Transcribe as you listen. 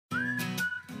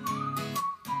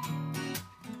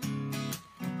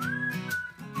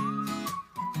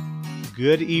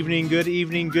good evening, good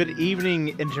evening,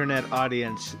 internet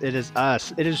audience. It is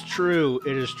us. It is true.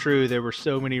 It is true. There were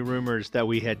so many rumors that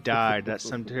we had died, that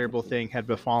some terrible thing had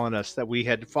befallen us, that we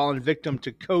had fallen victim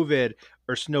to COVID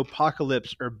or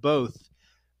snowpocalypse or both.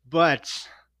 But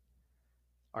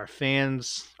our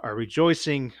fans are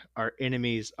rejoicing, our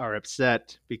enemies are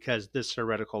upset because this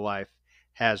heretical life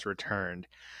has returned.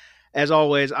 As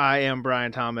always, I am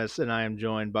Brian Thomas, and I am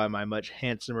joined by my much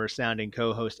handsomer sounding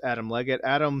co host, Adam Leggett.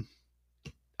 Adam,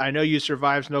 I know you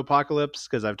survived Snowpocalypse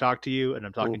because I've talked to you and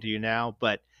I'm talking Mm, to you now,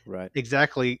 but right.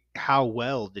 exactly how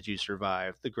well did you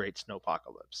survive the Great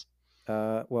Snowpocalypse?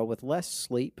 Well, with less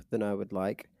sleep than I would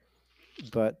like,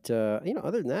 but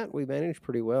other than that, we managed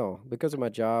pretty well. Because of my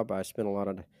job, I spent a lot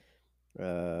of,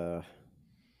 uh,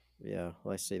 yeah,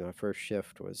 let's see, my first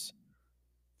shift was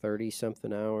 30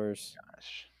 something hours,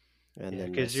 Gosh, and yeah,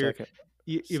 then the because you're,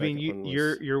 I mean, second one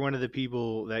was you're one of the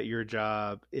people that your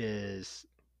job is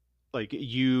like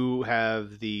you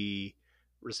have the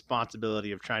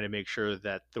responsibility of trying to make sure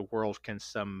that the world can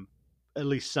at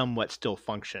least somewhat still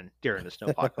function during the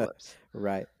snowpocalypse.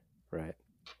 right, right,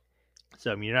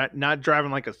 So I mean, you're not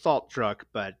driving like a salt truck,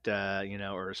 but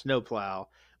or a snowplow.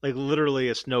 Like literally,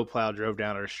 a snowplow drove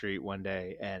down our street one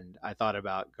day, and I thought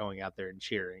about going out there and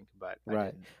cheering, but I right.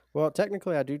 didn't. Well,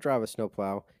 technically, I do drive a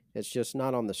snowplow. It's just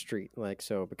not on the street, because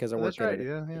I Oh, that's work at right. an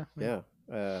Yeah, yeah, yeah.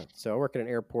 yeah. So I work at an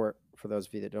airport. For those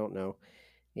of you that don't know,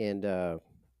 and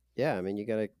yeah, I mean, you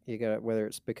gotta whether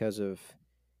it's because of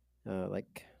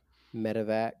like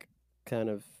medevac kind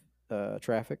of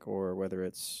traffic, or whether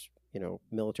it's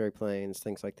military planes,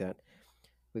 things like that.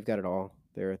 We've got it all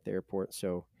there at the airport,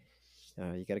 so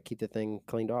you got to keep the thing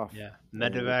cleaned off. Yeah, And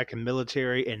medevac and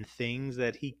military and things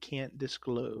that he can't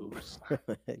disclose.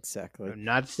 exactly, I'm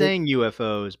not it saying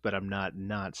UFOs, but I'm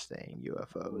not saying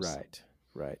UFOs. right,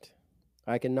 right.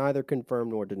 I can neither confirm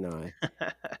nor deny.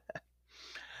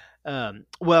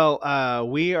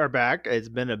 We are back. It's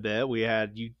been a bit. You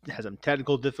had some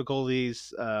technical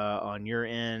difficulties on your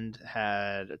end.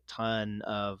 Had a ton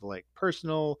of like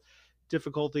personal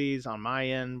difficulties on my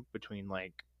end between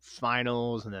like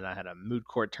finals, and then I had a moot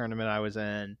court tournament I was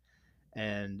in,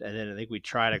 and then I think we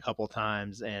tried a couple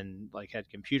times and like had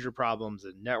computer problems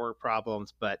and network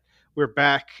problems. But we're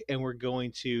back, and we're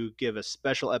going to give a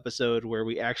special episode where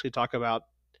we actually talk about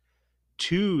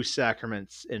two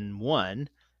sacraments in one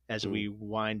as Mm. we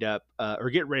wind up or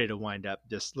get ready to wind up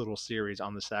this little series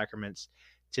on the sacraments.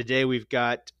 Today we've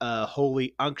got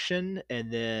Holy Unction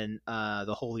and then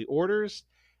the Holy Orders.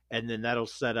 And then that'll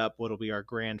set up what'll be our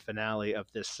grand finale of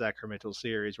this sacramental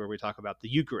series where we talk about the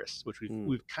Eucharist, which we've, Mm.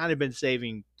 we've kind of been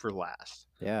saving for last.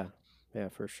 Yeah, yeah,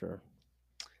 for sure.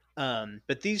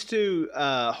 But these two,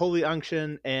 Holy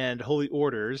Unction and Holy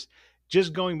Orders,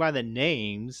 just going by the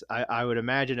names, I would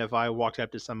imagine if I walked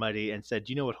up to somebody and said,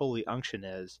 "Do you know what Holy Unction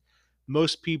is?"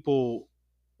 Most people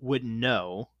wouldn't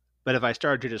know. But if I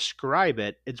started to describe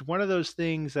it, it's one of those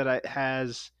things that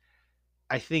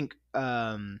I think,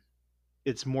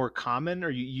 it's more common, or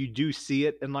you do see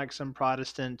it in like some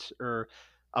Protestant, or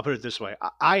I'll put it this way: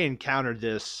 I encountered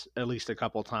this at least a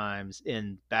couple times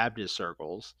in Baptist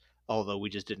circles, although we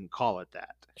just didn't call it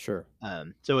that. Sure.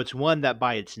 So it's one that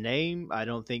by its name, I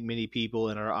don't think many people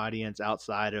in our audience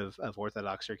outside of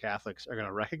Orthodox or Catholics are going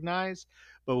to recognize.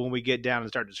 But when we get down and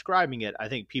start describing it, I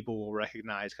think people will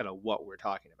recognize kind of what we're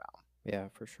talking about. Yeah,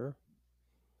 for sure.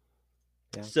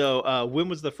 Yeah. So, when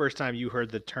was the first time you heard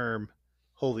the term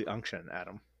Holy Unction,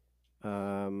 Adam?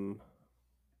 Um,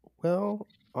 Well,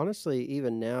 honestly,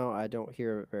 even now I don't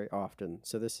hear it very often.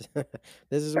 So this is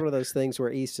this is one of those things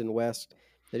where East and West,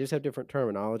 they just have different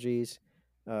terminologies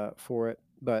for it,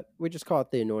 but we just call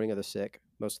it the anointing of the sick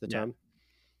most of the Yeah. time.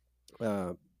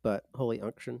 Uh, but holy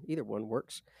unction, either one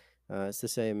works. It's the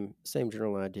same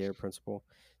general idea or principle.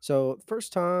 So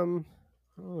first time,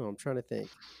 I don't know, I'm trying to think.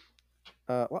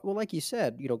 Well, like you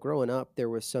said, growing up, there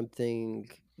was something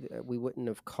we wouldn't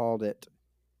have called it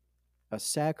a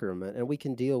sacrament, and we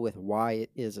can deal with why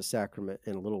it is a sacrament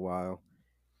in a little while.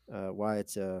 Why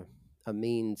it's a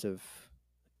means of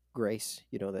grace,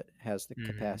 that has the Hmm.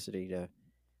 capacity to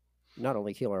not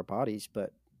only heal our bodies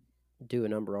but do a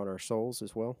number on our souls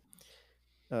as well.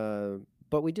 Uh,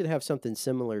 but we did have something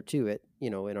similar to it,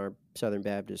 in our Southern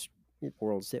Baptist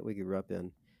worlds that we grew up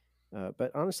in.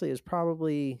 But honestly, it's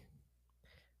probably,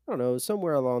 I don't know,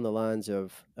 somewhere along the lines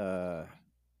of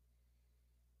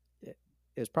it,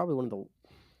 it's probably one of the,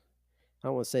 I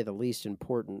don't want to say the least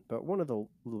important, but one of the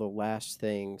last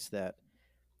things that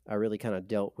I really kind of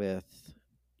dealt with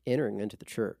entering into the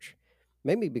church.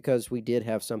 Maybe because we did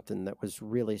have something that was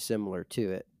really similar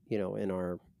to it, in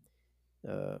our,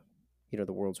 uh,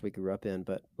 the worlds we grew up in.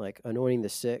 But like anointing the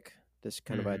sick, This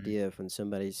kind of Hmm. idea of when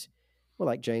somebody's, well,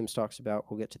 like James talks about,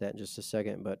 we'll get to that in just a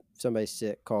second, but if somebody's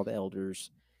sick, call the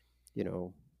elders, you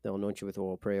know, they'll anoint you with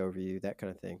oil, pray over you, that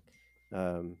kind of thing.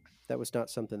 Um, that was not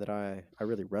something that I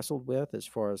really wrestled with as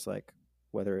far as like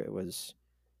whether it was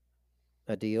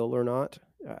a deal or not.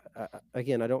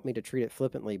 Again, I don't mean to treat it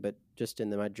flippantly, but just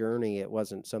in my journey, it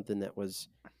wasn't something that was,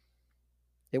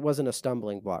 it wasn't a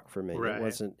stumbling block for me. It Right.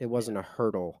 wasn't, it Yeah. wasn't a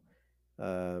hurdle.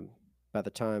 Um, by the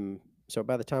time, so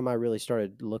by the time I really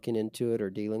started looking into it or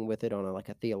dealing with it on a, like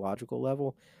a theological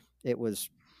level, it was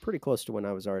pretty close to when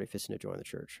I was already fixing to join the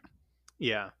church.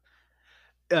 Yeah.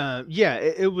 Yeah,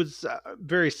 it was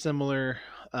very similar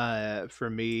for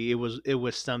me. It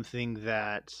was something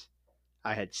that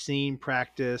I had seen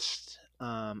practiced.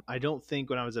 I don't think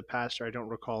when I was a pastor, I don't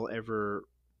recall ever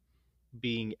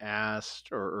being asked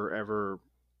or ever,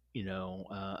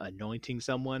 anointing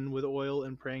someone with oil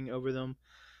and praying over them.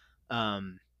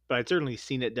 Um, but I'd certainly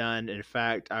seen it done. In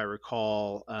fact, I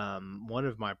recall one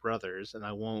of my brothers, and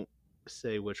I won't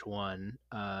say which one,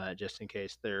 just in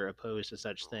case they're opposed to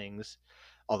such things.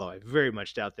 Although I very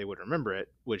much doubt they would remember it,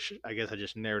 which I guess I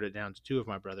just narrowed it down to two of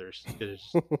my brothers.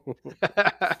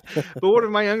 But one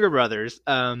of my younger brothers,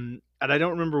 and I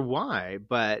don't remember why,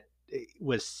 but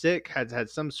was sick, had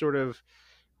some sort of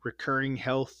recurring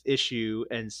health issue,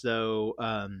 and so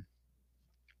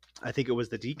I think it was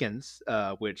the deacons,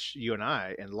 which you and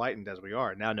I, enlightened as we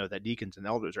are, now know that deacons and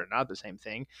elders are not the same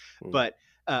thing. But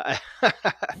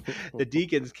the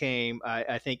deacons came,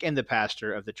 I think, and the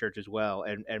pastor of the church as well,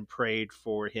 and prayed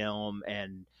for him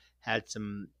and had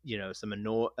some,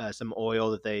 some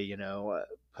oil that they,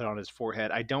 put on his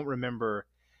forehead. I don't remember.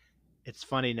 It's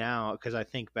funny now because I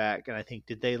think back and I think,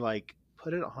 did they like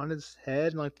put it on his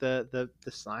head like the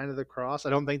sign of the cross? I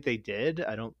don't think they did.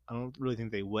 I don't really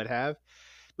think they would have,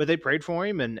 but they prayed for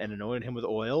him and anointed him with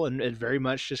oil, and very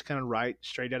much just kind of right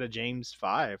straight out of James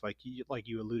 5, like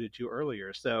you alluded to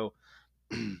earlier. So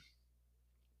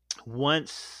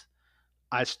once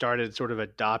I started sort of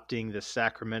adopting the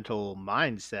sacramental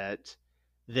mindset,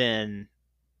 then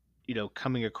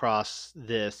coming across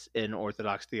this in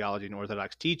Orthodox theology and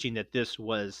Orthodox teaching that this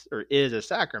was or is a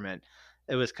sacrament,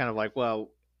 it was kind of like, well,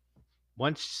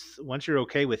 once you're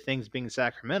okay with things being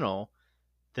sacramental,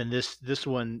 then this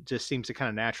one just seems to kind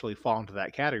of naturally fall into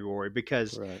that category,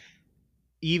 because Right.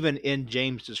 even in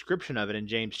James' description of it in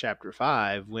James chapter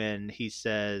 5, when he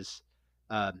says,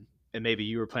 and maybe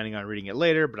you were planning on reading it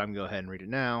later, but I'm going to go ahead and read it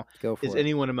now. Go Is for it.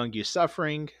 anyone among you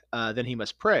suffering? Then he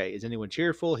must pray. Is anyone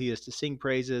cheerful? He is to sing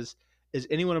praises. Is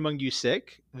anyone among you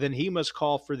sick? Then he must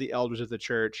call for the elders of the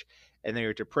church, and they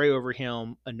are to pray over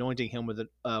him, anointing him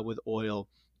with oil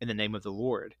in the name of the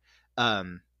Lord.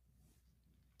 Um,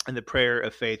 and the prayer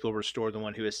of faith will restore the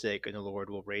one who is sick, and the Lord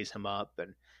will raise him up.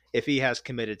 And if he has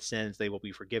committed sins, they will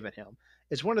be forgiven him.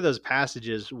 It's one of those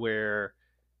passages where,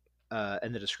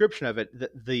 in the description of it,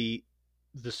 the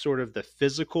sort of the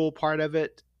physical part of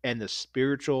it and the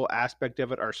spiritual aspect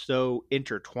of it are so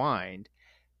intertwined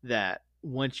that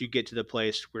once you get to the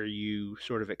place where you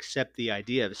sort of accept the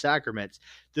idea of sacraments,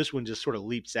 this one just sort of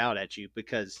leaps out at you,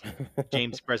 because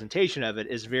James' presentation of it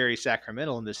is very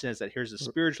sacramental in the sense that here's a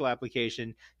spiritual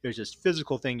application, here's this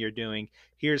physical thing you're doing,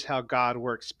 here's how God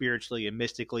works spiritually and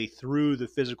mystically through the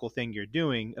physical thing you're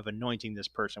doing of anointing this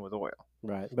person with oil.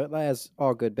 Right. But as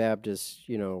all good Baptists,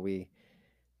 we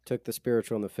took the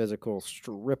spiritual and the physical,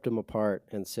 stripped them apart,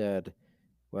 and said,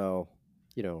 well,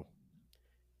 you know,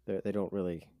 they don't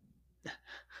really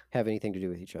have anything to do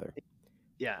with each other.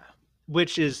 Yeah.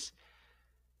 Which is,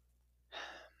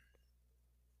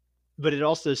 but it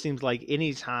also seems like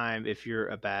any time, if you're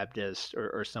a Baptist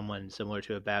or someone similar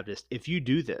to a Baptist, if you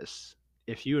do this,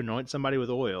 if you anoint somebody with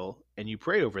oil and you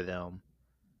pray over them,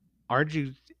 aren't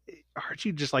you aren't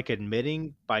you just like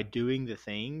admitting by doing the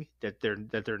thing that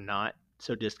they're not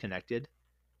so disconnected?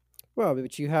 Well,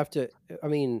 but you have to, I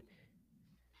mean,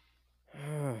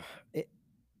 it,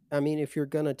 I mean, if you're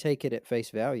going to take it at face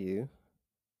value,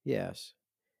 yes.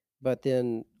 But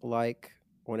then, like,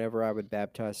 whenever I would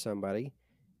baptize somebody,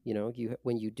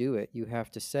 when you do it, you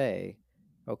have to say,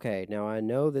 okay, now I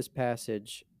know this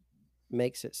passage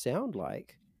makes it sound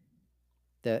like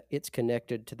that it's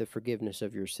connected to the forgiveness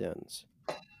of your sins.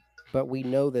 But we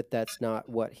know that that's not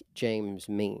what James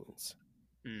means,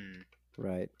 Mm,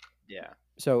 right? yeah.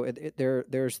 So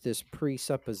there's this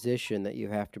presupposition that you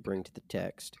have to bring to the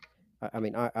text. I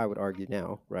mean, I would argue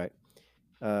now, right,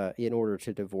 in order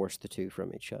to divorce the two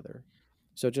from each other.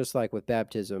 So just like with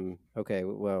baptism, okay,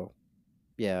 well,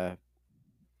 yeah,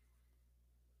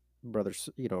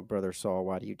 brother Saul,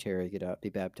 why do you tarry? Get up, be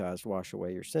baptized, wash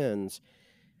away your sins.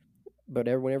 But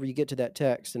whenever you get to that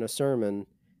text in a sermon,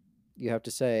 you have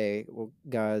to say, well,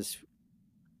 guys,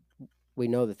 we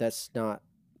know that that's not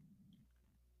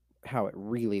how it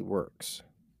really works.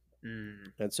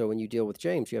 Mm. And so when you deal with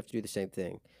James, you have to do the same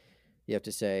thing. You have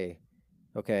to say,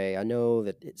 okay, I know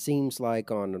that it seems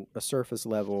like on a surface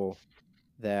level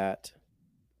that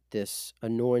this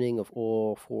anointing of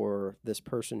oil for this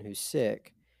person who's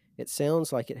sick, it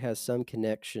sounds like it has some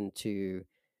connection to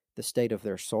the state of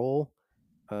their soul.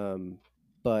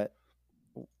 But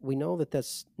we know that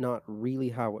that's not really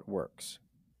how it works.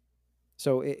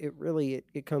 So it really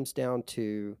it comes down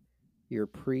to your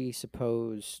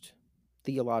presupposed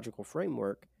theological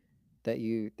framework that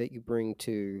you bring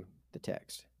to the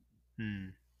text.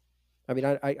 Mm. I mean,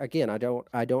 I again, I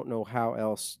don't know how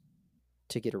else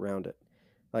to get around it.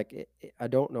 Like, I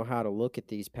don't know how to look at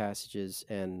these passages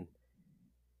and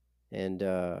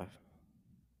uh,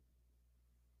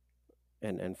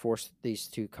 and force these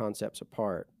two concepts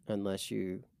apart unless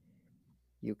you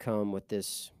come with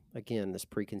this again this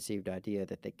preconceived idea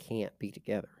that they can't be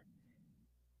together.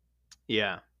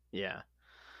 Yeah. Yeah.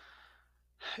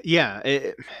 Yeah.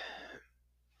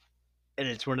 And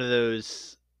it's one of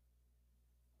those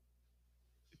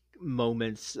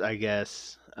moments, I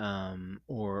guess,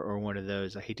 or one of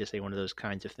those. I hate to say one of those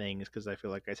kinds of things because I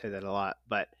feel like I say that a lot,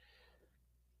 but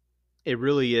it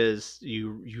really is.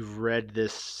 You've read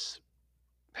this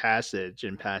passage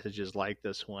and passages like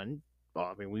this one. Well,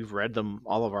 I mean, we've read them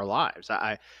all of our lives.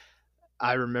 I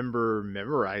remember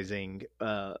memorizing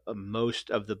most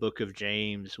of the book of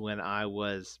James when I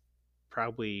was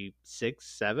probably 6,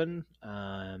 7,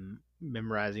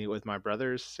 memorizing it with my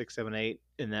brothers, 6, 7, 8,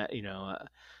 in that,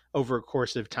 over a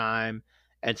course of time.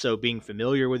 And so being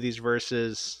familiar with these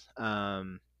verses,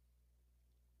 and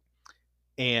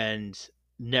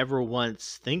never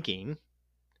once thinking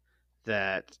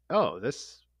that, oh,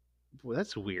 that's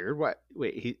weird. What?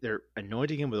 Wait, they're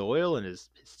anointing him with oil, and his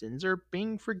sins are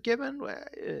being forgiven.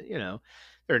 They're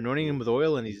anointing him Mm, with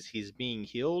oil, and he's being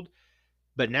healed.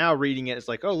 But now reading it, it's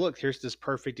like, oh, look, here's this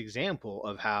perfect example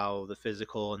of how the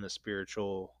physical and the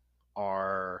spiritual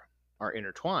are are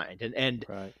intertwined.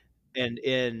 right. And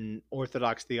in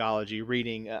Orthodox theology,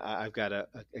 reading, I've got a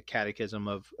catechism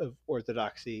of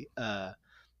Orthodoxy.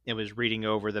 It was reading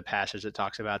over the passage that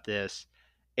talks about this,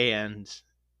 and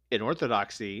in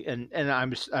Orthodoxy, and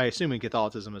I assume in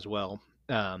Catholicism as well.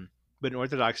 But in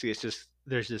Orthodoxy, it's just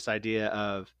there's this idea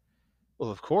of, well,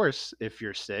 of course, if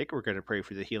you're sick, we're going to pray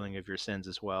for the healing of your sins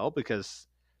as well, because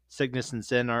sickness and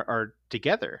sin are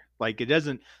together. Like, it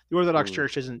doesn't, the Orthodox Mm,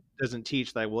 Church doesn't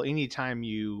teach like, well, anytime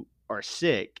you are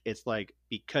sick, it's like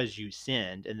because you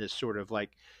sinned, and this sort of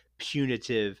like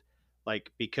punitive,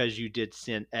 like because you did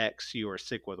sin X, you are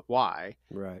sick with Y.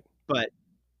 right. But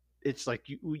it's like,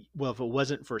 well, if it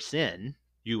wasn't for sin,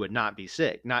 you would not be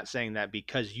sick. Not saying that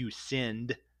because you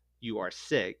sinned, you are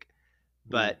sick,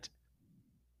 Mm, but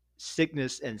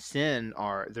sickness and sin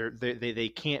are they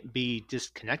can't be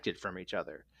disconnected from each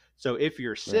other. So if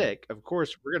you're right. sick, of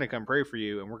course we're going to come pray for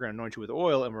you, and we're going to anoint you with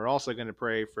oil, and we're also going to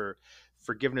pray for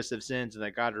forgiveness of sins and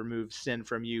that God removes sin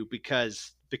from you,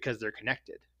 because they're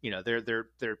connected.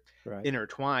 They're Right.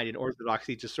 intertwined. And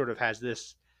Orthodoxy just sort of has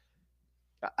this.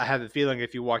 I have a feeling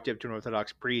if you walked up to an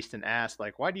Orthodox priest and asked,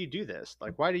 like, why do you do this?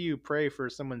 Like, why do you pray for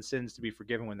someone's sins to be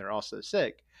forgiven when they're also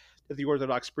sick? That the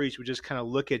Orthodox priest would just kind of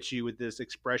look at you with this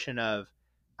expression of,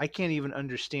 I can't even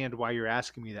understand why you're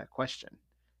asking me that question.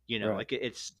 Right. Like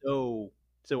it's so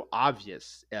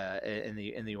obvious in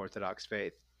the Orthodox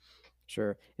faith.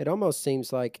 Sure. It almost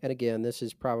seems like, and again, this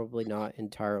is probably not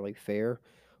entirely fair,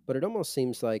 but it almost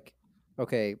seems like,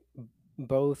 okay,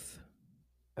 both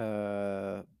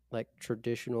like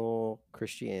traditional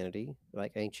Christianity,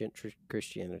 like ancient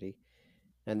Christianity,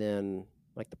 and then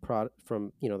like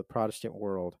from the Protestant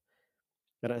world.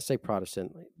 And I say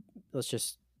Protestant, like, let's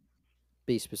just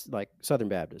be specific, like Southern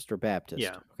Baptist or Baptist.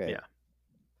 Yeah, Okay, yeah,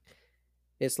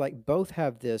 it's like both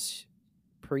have this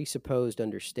presupposed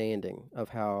understanding of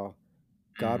how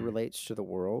God mm, relates to the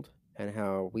world and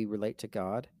how we relate to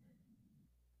God.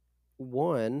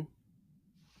 One,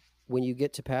 when you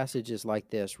get to passages like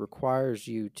this, requires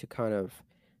you to kind of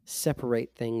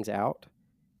separate things out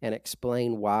and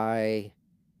explain why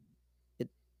it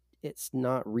it's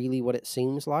not really what it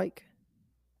seems like.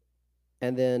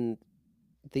 And then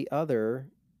the other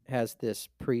has this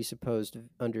presupposed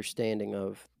understanding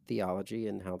of theology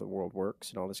and how the world works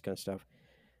and all this kind of stuff,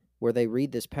 where they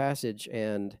read this passage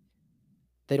and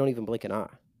they don't even blink an eye.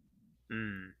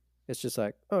 mm, It's just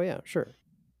like, oh yeah, sure.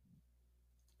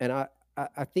 And I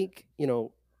think,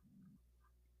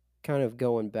 kind of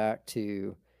going back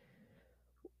to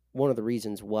one of the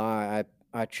reasons why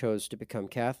I chose to become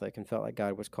Catholic and felt like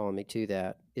God was calling me to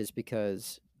that is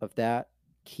because of that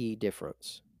key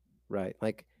difference, right?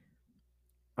 Like,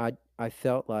 I I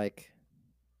felt like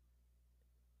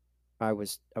I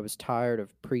was tired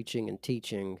of preaching and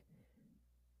teaching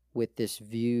with this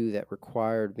view that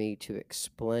required me to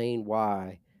explain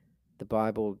why the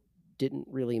Bible didn't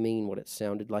really mean what it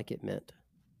sounded like it meant.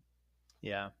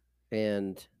 Yeah.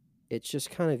 And it's just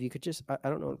kind of, you could just, I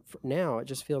don't know, now it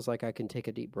just feels like I can take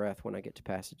a deep breath when I get to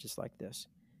passages like this.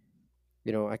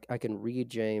 You know, I can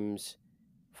read James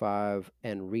 5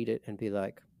 and read it and be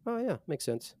like, oh, yeah, makes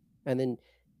sense. And then,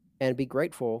 and be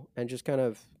grateful and just kind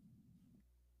of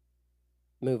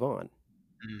move on.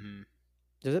 Hmm.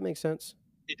 Does that make sense?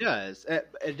 It does.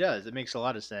 It does. It makes a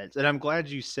lot of sense. And I'm glad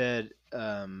you said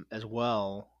as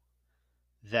well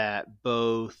that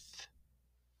both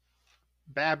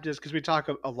Baptists, because we talk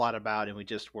a lot about, and we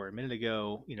just were a minute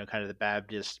ago, kind of the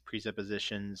Baptist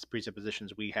presuppositions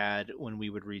we had when we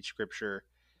would read scripture.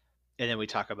 And then we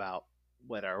talk about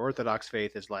what our Orthodox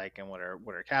faith is like and what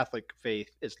our Catholic faith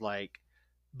is like.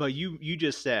 But you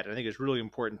just said, I think it's really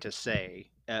important to say,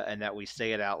 and that we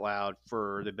say it out loud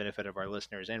for the benefit of our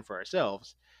listeners and for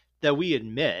ourselves, that we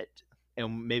admit,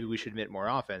 and maybe we should admit more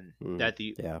often, that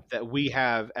Yeah, that we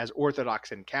have, as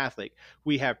Orthodox and Catholic,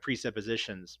 we have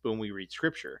presuppositions when we read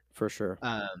Scripture. for sure.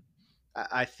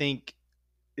 I think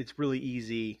it's really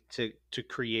easy to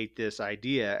create this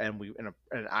idea, and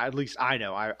at least I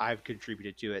know I've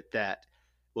contributed to it, that,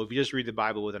 well, if you just read the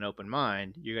Bible with an open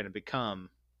mind, you're going to become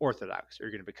Orthodox, or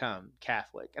you're going to become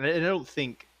Catholic, and I don't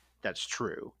think that's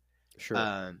true. Sure.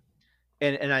 um,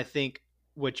 and I think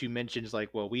what you mentioned is like,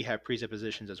 well, we have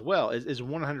presuppositions as well, is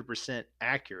 100%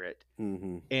 accurate.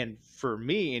 Mm-hmm. And for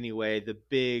me anyway, a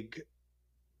big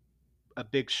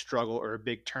struggle or a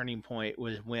big turning point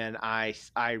was when I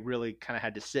really kind of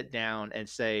had to sit down and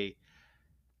say,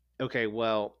 okay,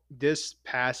 well, this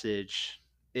passage,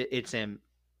 it's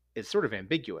sort of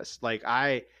ambiguous. Like,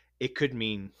 it could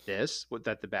mean this, what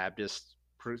that the Baptists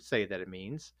say that it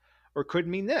means, or it could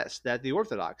mean this, that the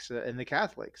Orthodox and the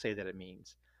Catholics say that it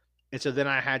means. And so then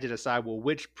I had to decide, well,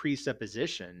 which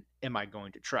presupposition am I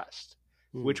going to trust?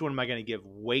 Mm. Which one am I going to give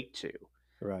weight to?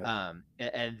 Right.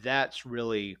 And that's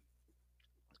really,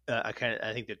 I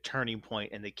think the turning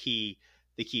point and the key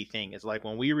thing is, like,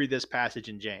 when we read this passage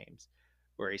in James,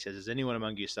 where he says, "Is anyone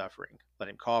among you suffering? Let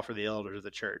him call for the elders of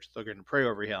the church. They're going to pray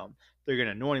over him. They're going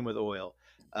to anoint him with oil,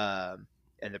 and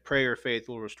the prayer of faith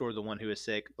will restore the one who is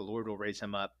sick. The Lord will raise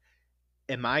him up."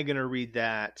 Am I going to read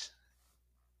that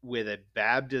with a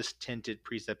Baptist tinted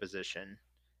presupposition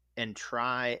and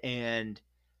try and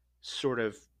sort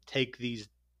of take these,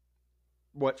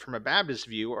 what from a Baptist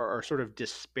view are sort of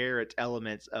disparate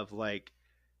elements of, like,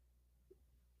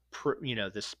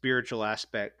 the spiritual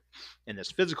aspect and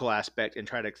this physical aspect, and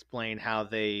try to explain how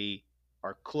they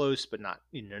are close but not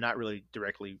really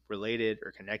directly related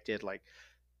or connected? Like,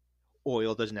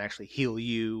 oil doesn't actually heal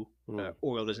you.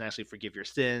 Oil doesn't actually forgive your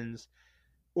sins.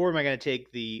 Or am I going to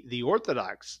take the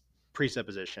Orthodox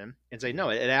presupposition and say,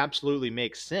 no, it absolutely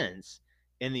makes sense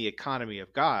in the economy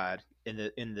of God, in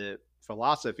the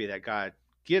philosophy that God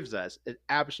gives us? It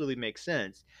absolutely makes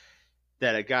sense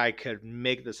that a guy could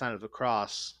make the sign of the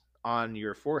cross on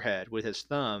your forehead with his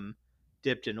thumb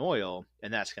dipped in oil,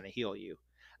 and that's going to heal you.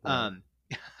 Right.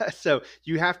 So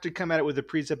you have to come at it with the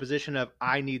presupposition of,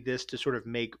 I need this to sort of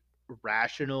make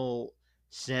rational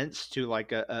sense to,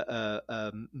 like,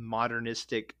 a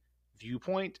modernistic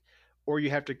viewpoint, or you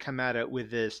have to come at it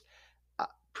with this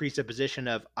presupposition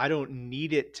of, I don't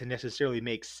need it to necessarily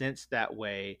make sense that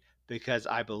way, because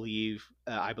I believe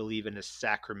in a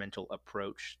sacramental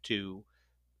approach to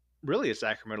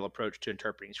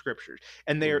interpreting scriptures.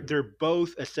 And they're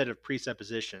both a set of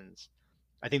presuppositions.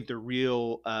 I think the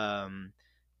real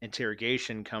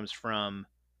interrogation comes from,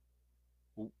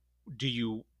 do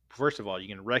you, first of all, you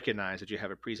can recognize that you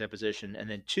have a presupposition, and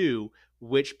then two,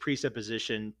 which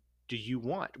presupposition do you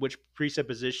want? Which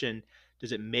presupposition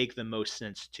does it make the most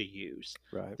sense to use?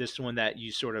 Right. This one that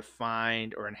you sort of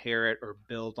find or inherit or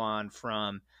build on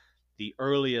from the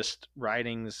earliest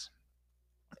writings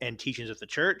and teachings of the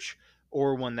church,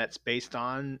 or one that's based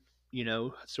on,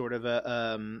 sort of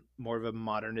a more of a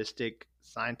modernistic,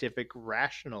 scientific,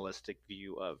 rationalistic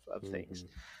view of things.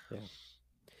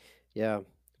 Yeah.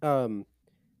 Yeah.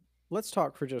 Let's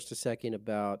talk for just a second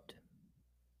about,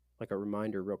 like, a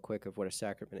reminder real quick of what a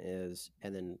sacrament is,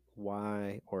 and then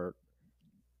why or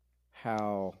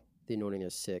how the anointing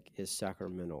of sick is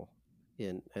sacramental.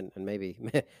 And maybe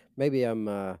maybe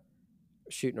I'm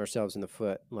shooting ourselves in the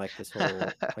foot, like this whole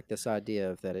like this idea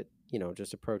of that, it,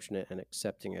 just approaching it and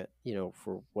accepting it,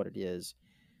 for what it is.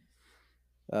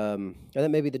 And that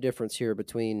may be the difference here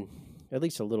between, at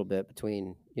least a little bit,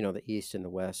 between, the East and the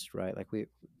West, right? Like, we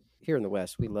here in the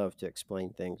West, we love to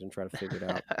explain things and try to figure it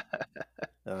out.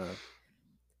 Uh,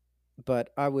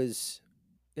 but I was,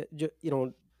 you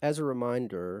know, as a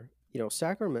reminder,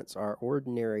 sacraments are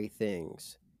ordinary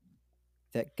things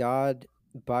that God,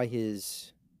 by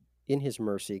in His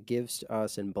mercy, gives to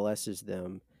us and blesses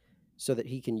them so that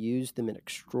He can use them in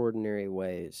extraordinary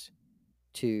ways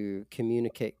to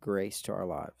communicate grace to our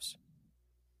lives,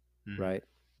 Hmm. right?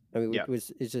 I mean, Yeah.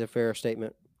 is it a fair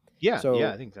statement? Yeah. Yeah.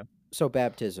 I So, think so. so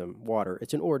baptism, water,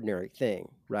 it's an ordinary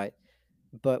thing, right?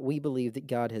 But we believe that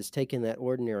God has taken that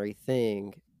ordinary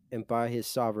thing and by His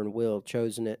sovereign will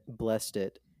chosen it, blessed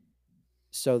it,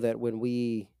 so that when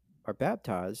we are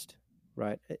baptized,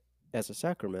 right, as a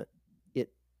sacrament,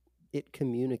 it it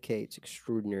communicates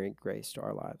extraordinary grace to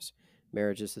our lives.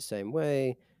 Marriage is the same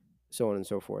way, so on and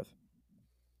so forth.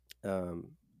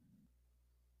 Um,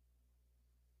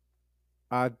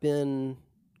 I've been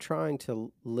trying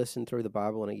to listen through the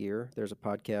Bible in a year. There's a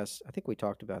podcast. I think we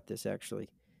talked about this actually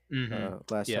Hmm.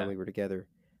 last time Yeah. we were together.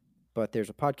 But there's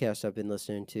a podcast I've been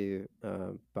listening to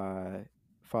by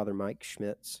Father Mike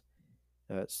Schmitz.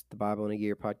 It's the Bible in a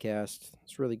Year podcast.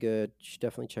 It's really good. You should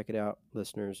definitely check it out,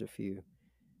 listeners, if you,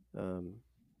 um,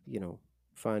 you know,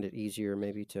 find it easier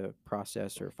maybe to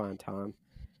process or find time,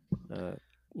 uh,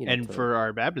 And to for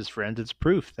our Baptist friends, it's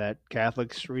proof that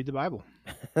Catholics read the Bible,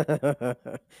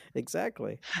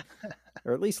 exactly,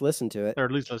 or at least listen to it. or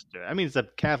at least listen to it. I mean, it's a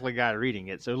Catholic guy reading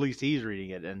it, so at least he's reading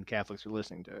it, and Catholics are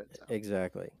listening to it. So.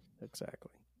 Exactly,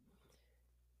 exactly.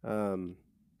 Um,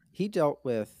 he dealt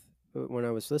with when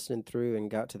I was listening through and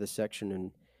got to the section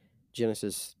in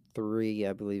Genesis 3,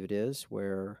 I believe it is,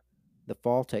 where the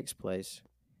fall takes place.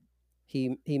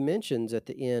 He mentions at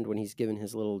the end when he's given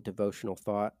his little devotional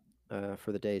thought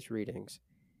for the day's readings.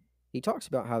 He talks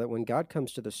about how that when God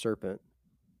comes to the serpent,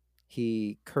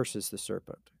 he curses the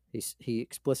serpent. He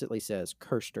explicitly says,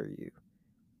 "Cursed are you."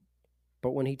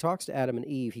 But when he talks to Adam and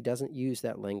Eve, he doesn't use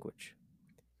that language.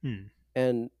 Hmm.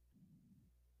 And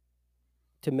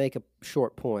to make a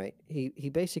short point, he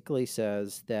basically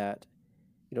says that,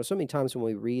 so many times when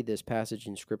we read this passage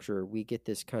in scripture, we get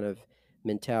this kind of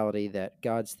mentality that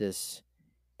God's this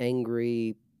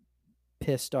angry,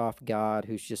 pissed off God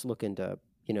who's just looking to,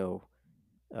 you know,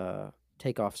 uh,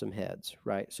 take off some heads,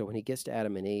 right? So when he gets to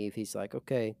Adam and Eve, he's like,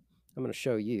 okay, I'm going to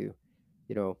show you,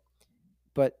 you know.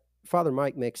 But Father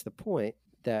Mike makes the point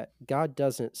that God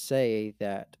doesn't say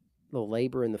that the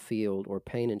labor in the field or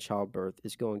pain in childbirth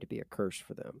is going to be a curse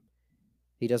for them.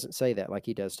 He doesn't say that like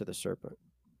he does to the serpent.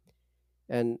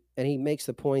 And he makes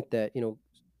the point that,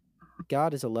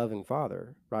 God is a loving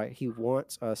father, right? He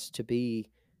wants us to be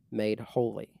made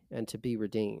holy and to be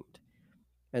redeemed.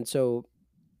 And so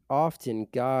often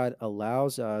God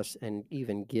allows us and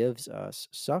even gives us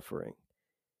suffering,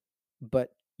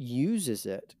 but uses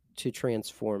it to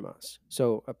transform us.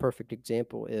 So a perfect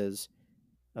example is,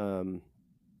 um,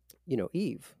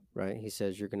 Eve, right? He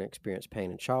says you're going to experience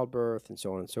pain in childbirth and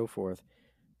so on and so forth.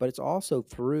 But it's also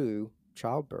through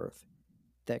childbirth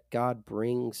that God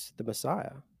brings the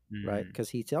Messiah, right? Mm. Because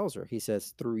he tells her, he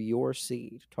says, through your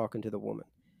seed, talking to the woman.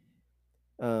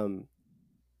 Um,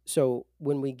 so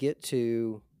when we get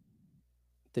to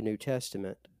the New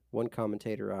Testament, one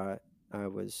commentator I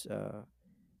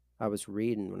was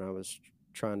reading when I was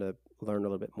trying to learn a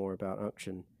little bit more about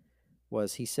unction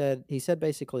was he said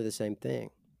basically the same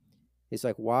thing. He's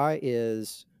like, why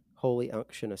is holy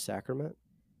unction a sacrament?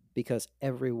 Because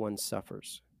everyone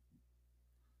suffers,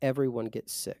 everyone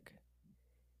gets sick,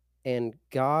 and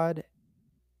God,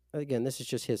 again, this is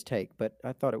just his take, but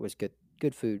I thought it was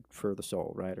good food for the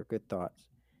soul, right? Or good thoughts.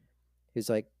 He's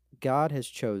like, God has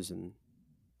chosen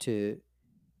to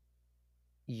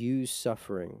use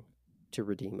suffering to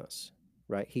redeem us,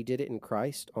 right? He did it in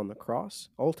Christ on the cross,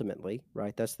 ultimately,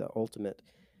 right? That's the ultimate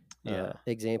Yeah.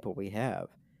 example we have.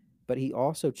 But he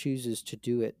also chooses to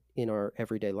do it in our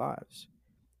everyday lives.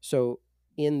 So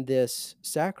in this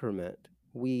sacrament,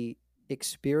 we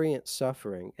experience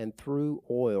suffering, and through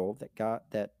oil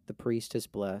that the priest has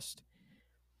blessed,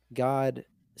 God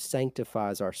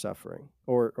sanctifies our suffering,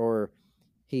 or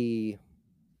he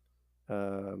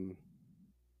um,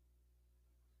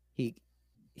 he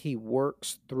he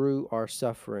works through our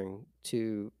suffering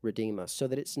to redeem us, so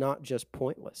that it's not just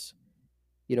pointless.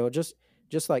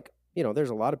 Just like there's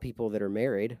a lot of people that are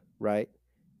married, right,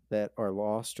 that are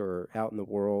lost or out in the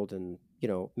world, and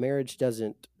marriage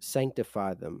doesn't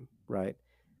sanctify them, right?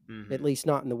 At Hmm. least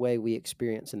not in the way we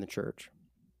experience in the church.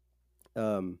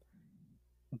 Um,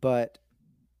 but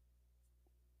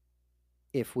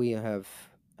if we have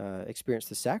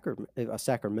experienced a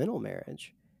sacramental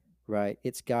marriage, right?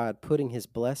 It's God putting His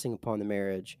blessing upon the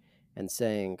marriage and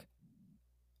saying,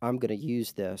 "I'm going to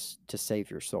use this to save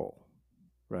your soul,"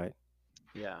 right?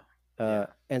 Yeah. Yeah.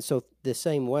 And so the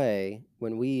same way,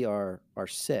 when we are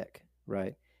sick,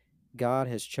 right? God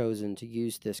has chosen to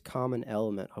use this common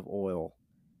element of oil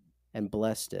and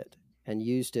blessed it and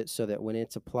used it so that when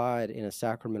it's applied in a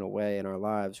sacramental way in our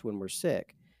lives when we're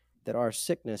sick, that our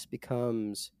sickness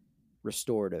becomes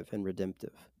restorative and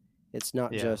redemptive. Yeah. It's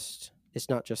not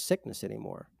just sickness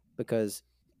anymore, because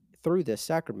through this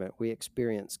sacrament we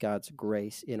experience God's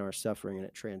grace in our suffering, and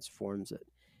it transforms it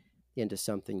into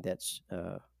something that's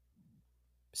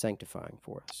sanctifying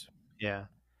for us. Yeah.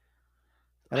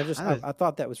 And I, I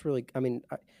thought that was really, I mean,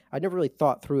 I never really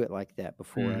thought through it like that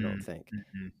before, I don't mhm, think.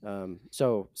 mhm.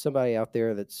 So somebody out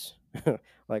there that's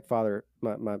like Father,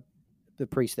 the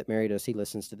priest that married us, he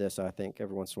listens to this, I think,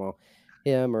 every once in a while.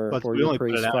 Him But or we your only put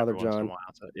it priest, out Father every once in a John, while.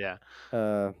 So yeah.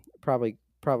 uh,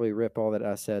 probably rip all that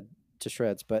I said to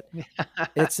shreds. But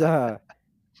it's I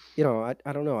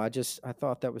don't know. I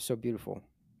thought that was so beautiful.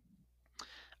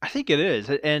 I think it is,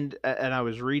 and I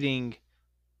was reading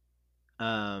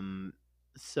um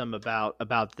some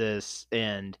about this,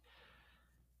 and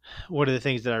one of the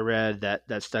things that I read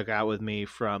that stuck out with me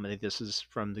from, I think this is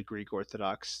from the Greek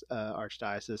Orthodox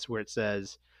Archdiocese, where it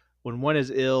says, when one is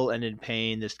ill and in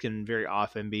pain, this can very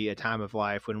often be a time of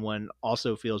life when one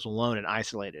also feels alone and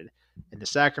isolated. And the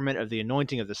sacrament of the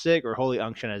anointing of the sick, or holy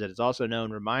unction as it is also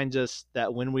known, reminds us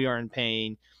that when we are in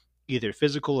pain, either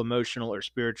physical, emotional, or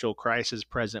spiritual, Christ is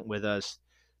present with us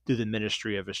through the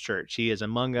ministry of his church. He is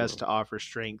among us Mm, to offer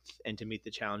strength and to meet the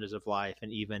challenges of life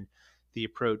and even the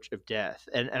approach of death.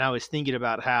 And I was thinking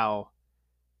about how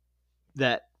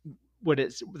that what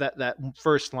it's that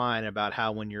first line about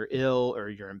how when you're ill or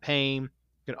you're in pain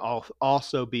can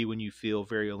also be when you feel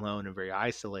very alone and very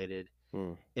isolated.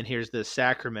 mm, And here's the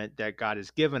sacrament that God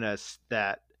has given us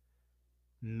that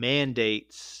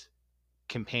mandates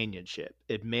companionship.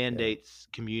 It yeah, mandates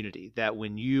community. That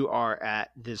when you are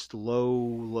at this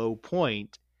low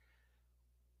point,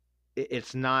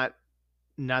 it's not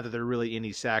that there are really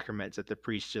any sacraments that the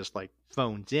priest just like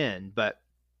phones in, but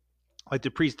like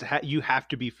the priest, you have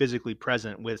to be physically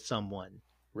present with someone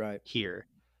right. here.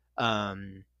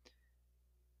 Um,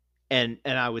 and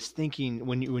I was thinking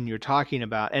when you're talking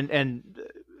about, and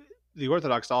the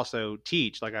Orthodox also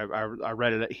teach, like I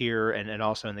read it here and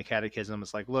also in the Catechism.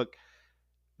 It's like, look,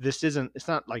 it's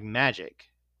not like magic.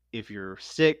 If you're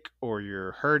sick or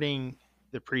you're hurting,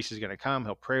 the priest is going to come.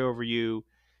 He'll pray over you.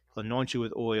 He'll anoint you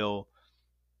with oil.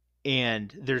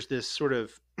 And there's this sort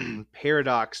of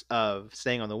paradox of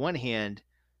saying, on the one hand,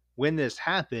 when this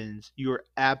happens, you're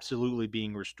absolutely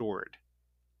being restored,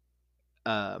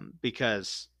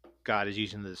 because God is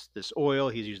using this oil.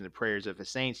 He's using the prayers of his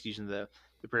saints, he's using the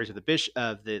prayers of the bishop,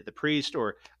 of the priest,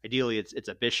 or ideally it's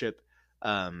a bishop,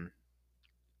 um,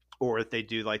 or if they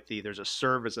do like there's a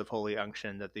service of holy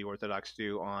unction that the Orthodox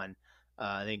do on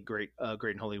I think Great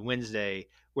and Holy Wednesday,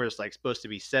 where it's like supposed to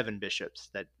be 7 bishops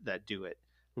that do it.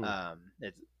 Mm,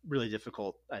 It's really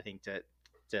difficult, I think, to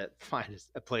find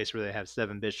a place where they have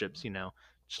 7 bishops,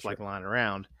 just like sure. lying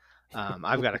around.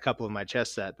 I've got a couple in my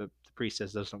chess set, but the priest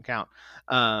says those don't count.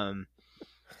 Um,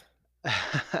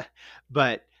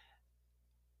 but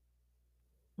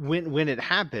when it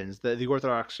happens, the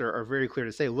Orthodox are very clear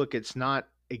to say, look, it's not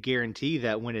a guarantee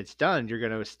that when it's done, you're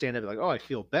going to stand up and be like, oh, I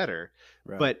feel better.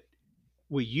 Right. But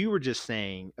what you were just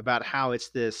saying about how it's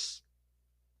this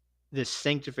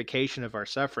sanctification of our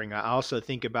suffering, I also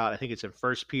think about, I think it's in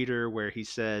First Peter where he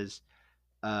says,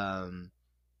 um,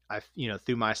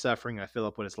 through my suffering, I fill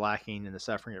up what is lacking in the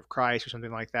suffering of Christ, or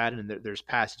something like that. And there's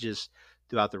passages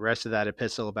throughout the rest of that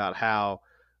epistle about how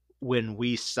when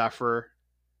we suffer,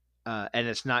 and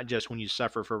it's not just when you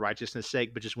suffer for righteousness'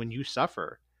 sake, but just when you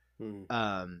suffer, Mm,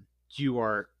 um, you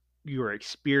are you are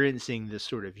experiencing this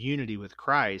sort of unity with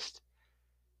Christ.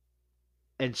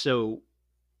 And so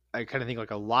I kind of think like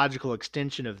a logical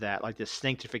extension of that, like this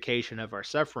sanctification of our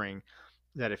suffering,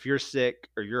 that if you're sick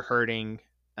or you're hurting,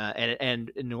 and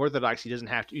in Orthodoxy doesn't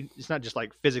have to, it's not just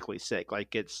like physically sick,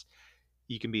 like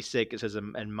you can be sick, it says,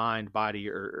 in mind, body,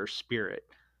 or spirit.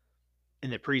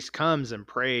 And the priest comes and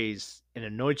prays and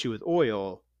anoints you with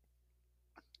oil.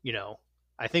 you know,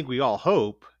 I think we all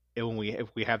hope, and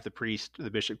if we have the priest or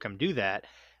the bishop come do that,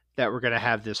 that we're going to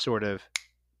have this sort of,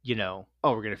 oh,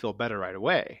 we're going to feel better right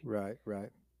away. right. Right.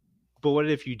 But what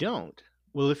if you don't?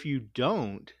 Well, if you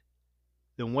don't,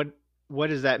 then what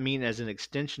does that mean as an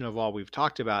extension of all we've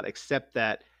talked about, except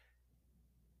that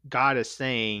God is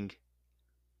saying,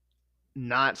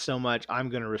 not so much I'm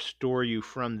going to restore you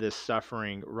from this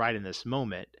suffering right in this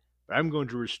moment, but I'm going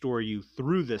to restore you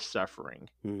through this suffering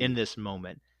Mm, in this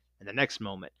moment, and the next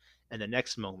moment, and the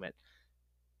next moment.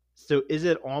 So is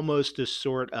it almost a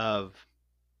sort of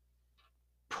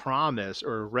promise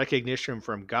or recognition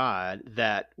from God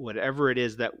that whatever it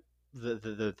is that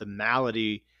the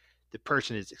malady the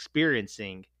person is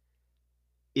experiencing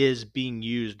is being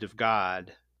used of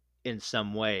God in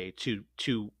some way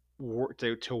to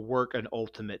work an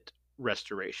ultimate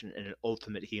restoration and an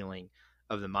ultimate healing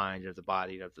of the mind, of the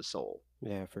body, of the soul.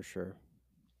 Yeah, for sure.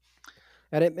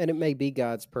 And it may be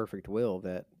God's perfect will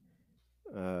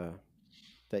uh,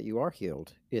 that you are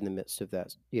healed in the midst of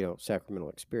that, sacramental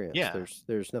experience. Yeah.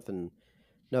 There's nothing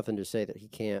to say that he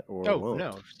can't or Oh won't.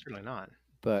 no, certainly not.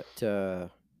 But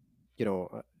you know,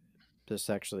 uh, this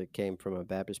actually came from a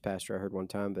Baptist pastor I heard one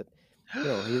time. But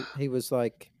he was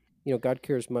like, God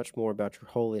cares much more about your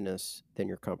holiness than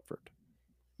your comfort.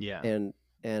 Yeah.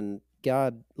 And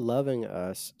God loving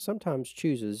us sometimes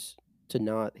chooses to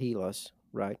not heal us,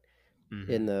 right?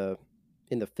 In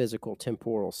Hmm. the physical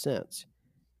temporal sense,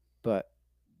 but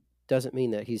doesn't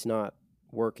mean that he's not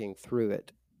working through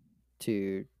it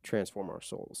to transform our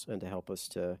souls and to help us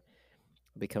to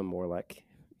become more like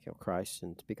Christ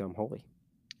and to become holy.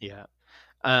 Yeah.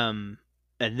 Um,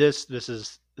 and this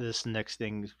next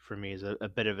thing for me is a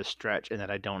bit of a stretch in that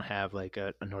I don't have like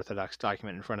an Orthodox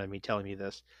document in front of me telling me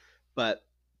this, but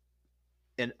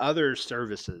in other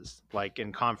services, like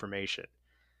in confirmation,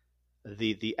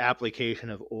 the application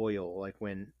of oil, like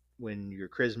when you're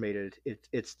chrismated,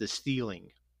 it's the sealing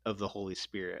of the Holy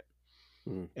Spirit.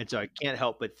 Mm. And so I can't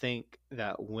help but think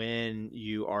that when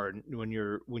you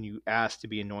ask to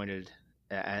be anointed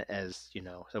as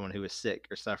someone who is sick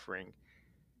or suffering,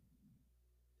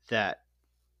 that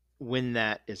when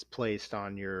that is placed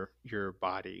on your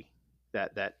body,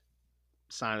 that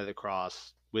sign of the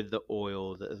cross with the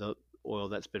oil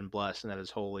that's been blessed and that is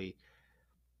holy,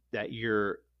 that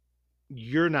you're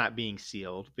not being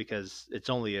sealed because it's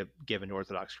only a given to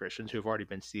Orthodox Christians who have already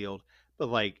been sealed. But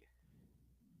like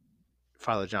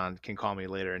Father John can call me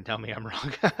later and tell me I'm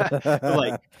wrong. But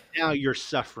like now your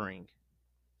suffering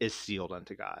is sealed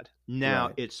unto God. Now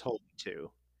Right. it's holy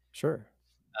too. Sure.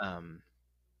 Um,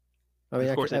 I and mean,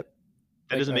 of I course could.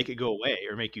 that doesn't make it go away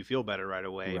or make you feel better right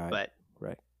away, Right. but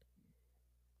Right.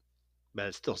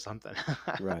 it's still something.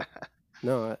 Right.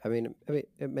 No, I mean,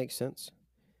 it makes sense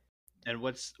And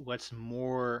what's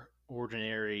more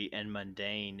ordinary and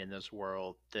mundane in this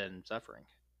world than suffering?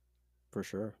 for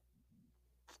sure.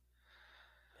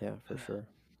 Yeah, for sure.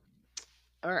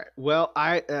 All right. Well,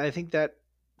 I think that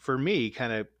for me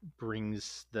kind of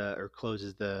brings the or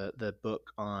closes the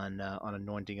book on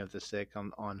anointing of the sick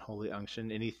on holy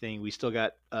unction. Anything we still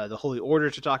got the holy order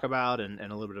to talk about and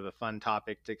a little bit of a fun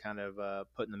topic to kind of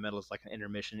put in the middle as like an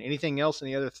intermission. Anything else?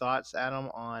 Any other thoughts, Adam,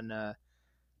 on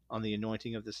the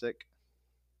anointing of the sick?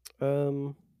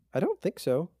 Um, I don't think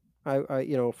so.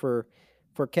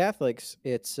 For Catholics,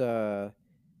 it's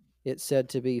said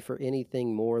to be for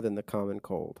anything more than the common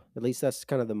cold. At least that's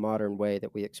kind of the modern way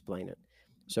that we explain it.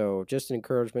 So, just an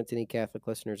encouragement to any Catholic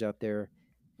listeners out there.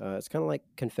 It's kind of like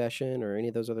confession or any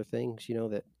of those other things,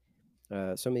 that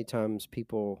so many times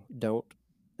people don't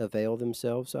avail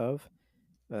themselves of.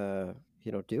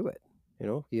 Do it.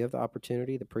 You have the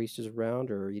opportunity, the priest is around,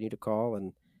 or you need to call,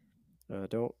 and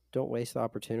don't waste the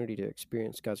opportunity to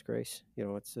experience God's grace.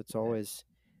 It's always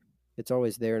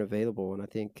there and available. And I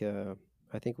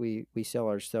think we sell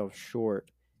ourselves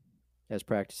short as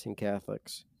practicing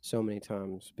Catholics so many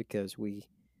times because we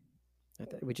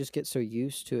just get so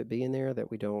used to it being there that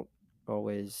we don't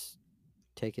always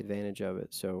take advantage of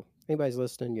it. So anybody's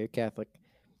listening, you're Catholic,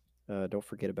 don't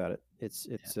forget about it. It's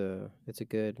a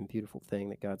good and beautiful thing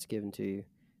that God's given to you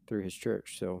through His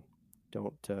church. So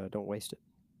don't waste it.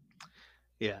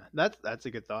 Yeah, that's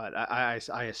a good thought. I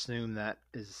assume that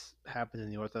is happened in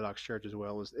the Orthodox Church as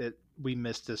well. As it we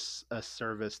missed a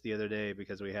service the other day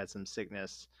because we had some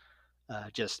sickness,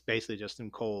 just basically just some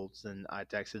colds, and I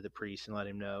texted the priest and let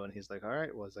him know, and he's like, "All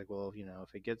right." Well, it's like, well,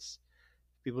 if it gets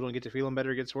people don't get to feeling better,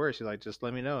 it gets worse. He's like, just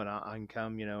let me know, and I can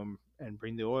come, and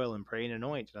bring the oil and pray and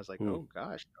anoint. And I was like, Hmm. oh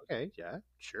gosh, okay, yeah,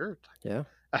 sure. Yeah.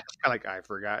 I was kind of like I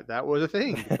forgot that was a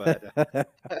thing, but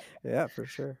Yeah, for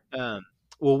sure. Um,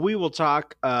 well, we will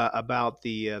talk about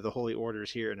the holy orders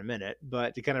here in a minute,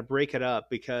 but to kind of break it up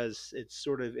because it's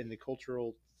sort of in the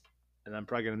cultural, and I'm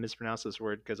probably going to mispronounce this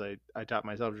word because I taught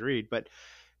myself to read, but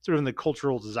sort of in the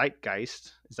cultural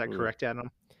zeitgeist. Is that Mm. correct,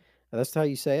 Adam? That's how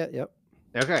you say it. Yep.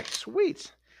 Okay,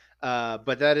 sweet.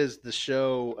 But that is the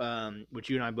show which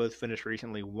you and I both finished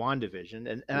recently, WandaVision,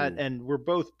 and Mm. and we're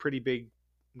both pretty big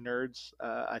nerds.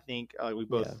 I think we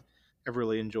both Yeah. have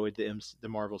really enjoyed the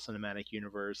Marvel Cinematic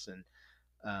Universe, and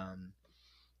um,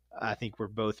 I think we're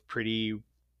both pretty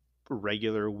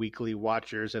regular weekly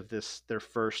watchers of their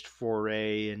first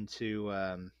foray into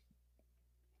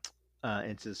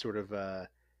sort of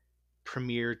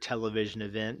premier television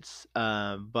events.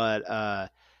 But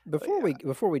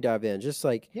Before we dive in, just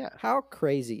like yeah, how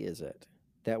crazy is it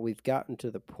that we've gotten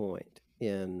to the point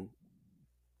in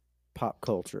pop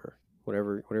culture,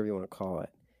 whatever you want to call it,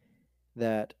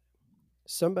 that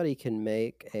somebody can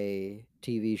make a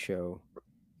TV show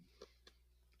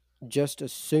just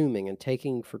assuming and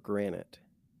taking for granted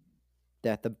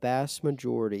that the vast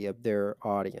majority of their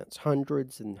audience,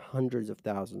 hundreds and hundreds of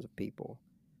thousands of people,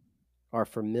 are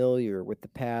familiar with the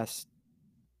past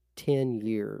 10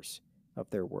 years of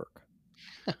their work.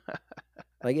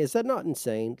 Like, is that not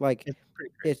insane? Like, it's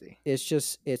pretty crazy.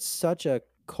 it's such a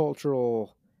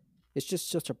cultural, it's just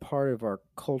such a part of our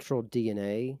cultural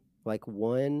DNA. Like,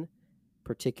 one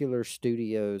particular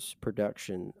studio's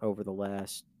production over the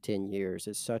last 10 years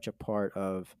is such a part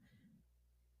of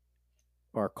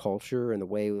our culture and the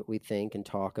way we think and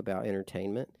talk about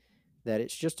entertainment that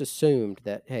it's just assumed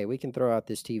that, hey, we can throw out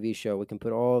this TV show, we can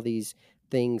put all these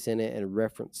things in it and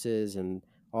references and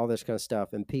all this kind of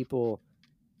stuff, and people,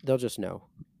 they'll just know.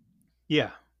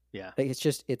 Yeah, yeah, Like,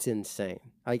 it's insane.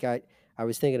 Like, I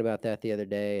was thinking about that the other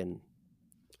day, and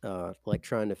like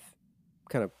trying to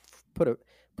kind of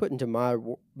put into my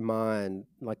mind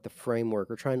like the framework,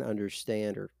 or trying to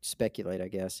understand or speculate, I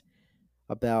guess,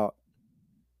 about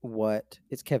what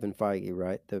it's Kevin Feige,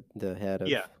 right? The head of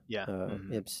yeah, yeah. Hmm.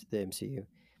 the MCU.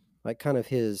 Like, kind of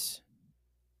his,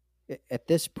 at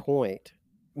this point,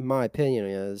 my opinion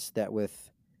is that with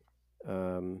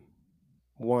um,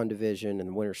 WandaVision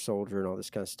and Winter Soldier and all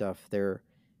this kind of stuff,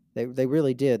 they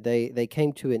really did. They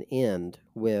came to an end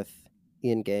with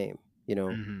Endgame, you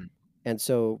know, Hmm. and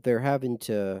so they're having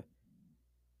to,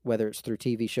 whether it's through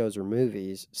TV shows or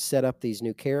movies, set up these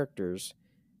new characters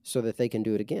so that they can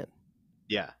do it again.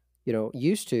 Yeah, You know,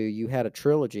 used to, you had a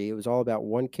trilogy, it was all about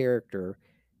one character,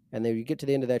 and then you get to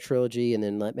the end of that trilogy, and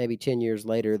then like maybe 10 years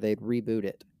later they'd reboot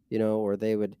it, you know, or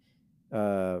they would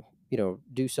uh you know,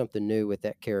 do something new with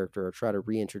that character or try to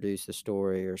reintroduce the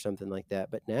story or something like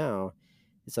that. But now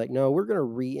it's like, no, we're going to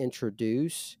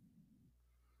reintroduce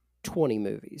 20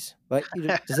 movies. Like,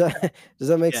 does that does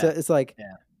that make yeah, sense? It's like,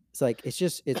 yeah, it's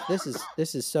just it's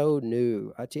this is so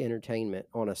new to entertainment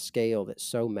on a scale that's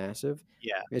so massive.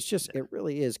 yeah. It's just, it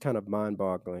really is kind of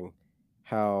mind-boggling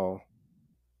how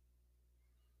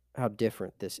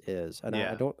different this is. And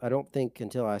Yeah. I don't think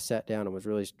until I sat down and was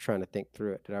really trying to think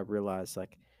through it did I realize,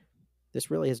 like, this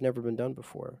really has never been done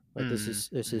before. Like, Mhm, this is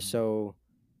mhm. so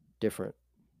different.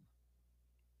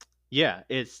 Yeah,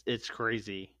 it's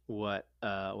crazy what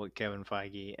Kevin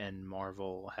Feige and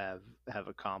Marvel have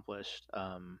accomplished.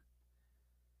 And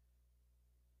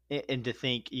to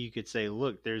think you could say,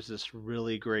 look, there's this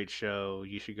really great show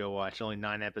you should go watch. Only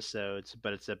 9 episodes,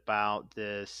 but it's about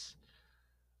this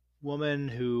woman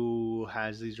who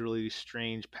has these really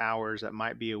strange powers that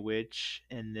might be a witch,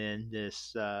 and then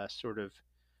this sort of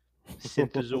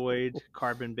synthezoid,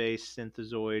 carbon-based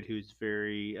synthezoid who's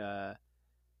very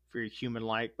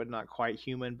human-like, but not quite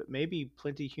human, but maybe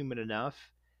plenty human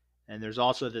enough. And there's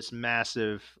also this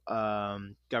massive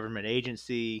government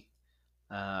agency,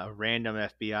 a random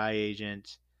FBI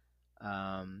agent,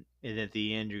 and at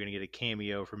the end you're going to get a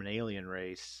cameo from an alien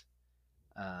race,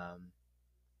 um,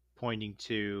 pointing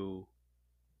to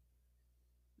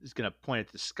is going to point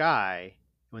at the sky.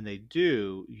 When they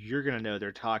do, you're going to know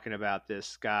they're talking about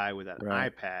this guy with an eye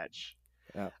Right. patch.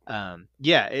 Yeah.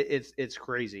 Yeah, it's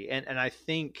crazy, and I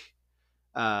think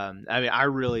I mean, I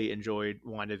really enjoyed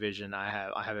WandaVision. I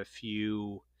have a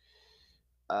few.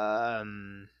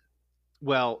 Um,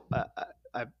 well,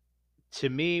 I, to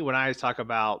me, when I talk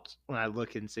about when I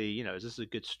look and see, is this a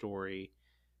good story?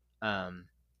 Um,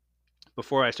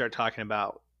 Before I start talking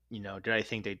about, did I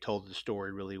think they told the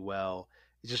story really well?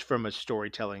 Just from a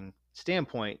storytelling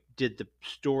standpoint, did the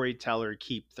storyteller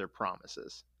keep their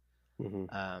promises? Hmm.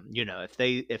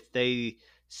 If they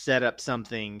set up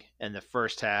something in the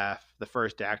first half, the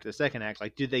first act, the second act,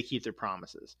 like, did they keep their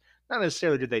promises? Not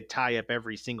necessarily did they tie up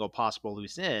every single possible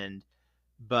loose end,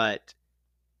 but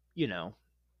you know,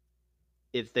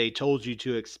 if they told you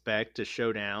to expect a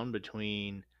showdown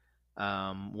between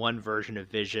one version of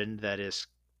Vision that is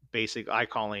basic, I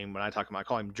call him when I talk about, I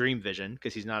call him Dream Vision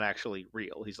because he's not actually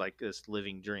real. He's like this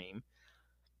living dream.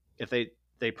 If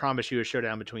they promise you a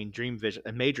showdown between Dream Vision,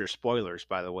 and major spoilers,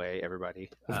 by the way, everybody,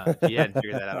 if you hadn't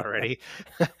figured that out already,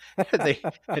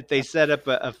 if they set up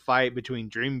a fight between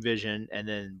Dream Vision and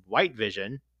then White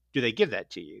Vision, do they give that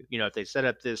to you? If they set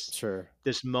up this Sure.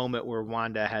 this moment where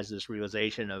Wanda has this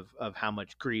realization of how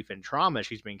much grief and trauma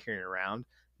she's been carrying around,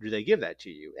 do they give that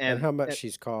to you? And And how much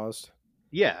she's caused.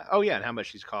 yeah, oh yeah, and how much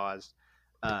she's caused.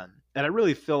 And I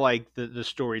really feel like the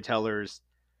storytellers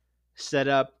set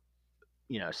up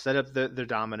set up the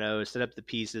dominoes, set up the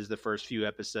pieces, the first few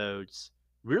episodes.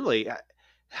 Really,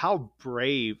 how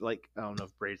brave, like, I don't know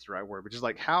if brave's the right word, but just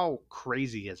like how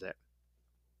crazy is it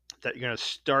that you're going to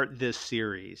start this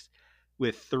series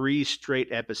with 3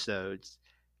 straight episodes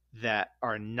that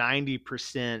are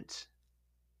 90%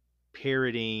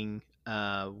 parroting,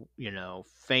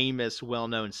 famous,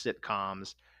 well-known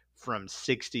sitcoms from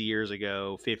 60 years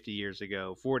ago, 50 years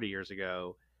ago, 40 years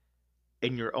ago,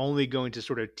 and you're only going to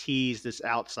sort of tease this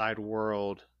outside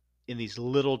world in these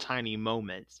little tiny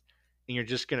moments, and you're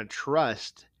just going to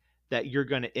trust that you're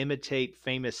going to imitate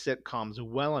famous sitcoms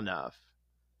well enough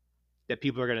that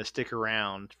people are going to stick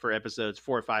around for episodes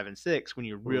 4, 5, and 6 when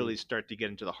you really start to get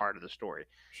into the heart of the story.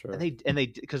 Sure. And they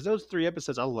because those 3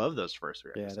 episodes, I love those first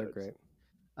 3 episodes. Yeah, they're great.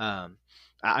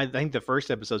 I think the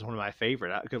first episode is one of my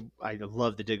favorite. I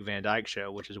love the Dick Van Dyke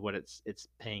Show, which is what it's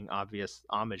paying obvious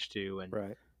homage to. And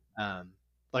right.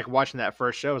 like watching that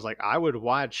first show is like, I would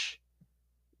watch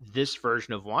this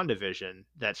version of WandaVision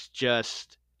that's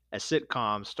just a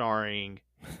sitcom starring,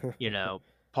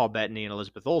 Paul Bettany and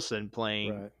Elizabeth Olsen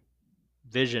playing right.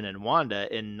 Vision and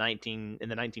Wanda in the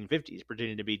 1950s,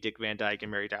 pretending to be Dick Van Dyke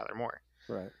and Mary Tyler Moore.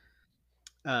 Right.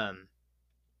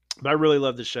 But I really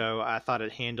loved the show. I thought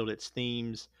it handled its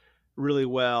themes really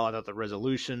well. I thought the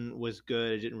resolution was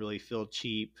good. It didn't really feel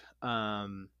cheap. I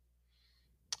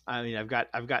mean, I've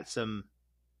got some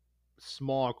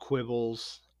small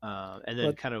quibbles, and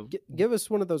then kind of give us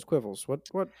one of those quibbles. What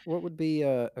would be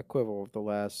a quibble of the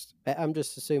last? I'm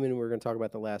just assuming we're going to talk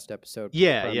about the last episode.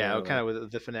 Yeah, kind of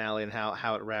with the finale and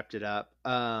how it wrapped it up.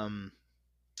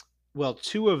 Well,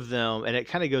 2 of them, and it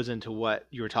kind of goes into what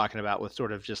you were talking about with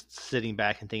sort of just sitting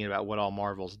back and thinking about what all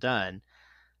Marvel's done.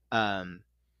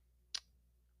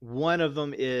 One of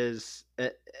them is,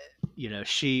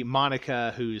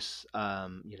 Monica, who's,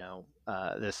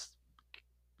 this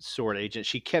sword agent.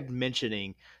 She kept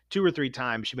mentioning 2 or 3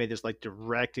 times. She made this like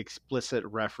direct, explicit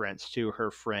reference to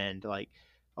her friend, like,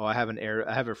 "Oh, I have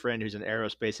a friend who's an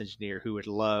aerospace engineer who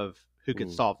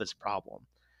could solve this problem."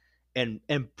 And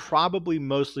probably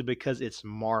mostly because it's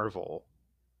Marvel,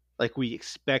 like we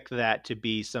expect that to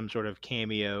be some sort of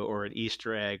cameo or an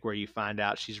Easter egg where you find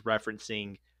out she's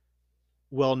referencing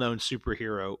well-known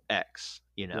superhero X,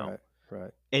 Right.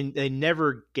 And they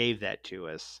never gave that to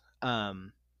us.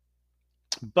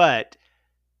 But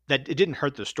that it didn't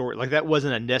hurt the story. Like that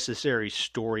wasn't a necessary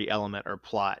story element or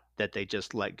plot that they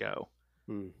just let go.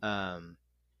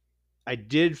 I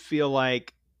did feel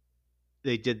like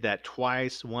they did that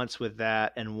twice, once with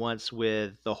that and once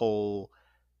with the whole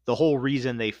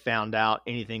reason they found out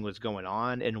anything was going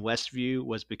on in Westview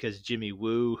was because Jimmy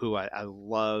Woo, who I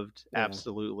loved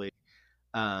absolutely,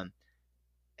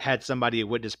 had somebody a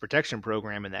witness protection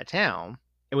program in that town,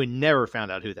 and we never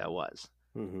found out who that was.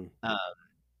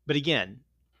 But again,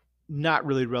 not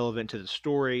really relevant to the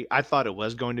story. I thought it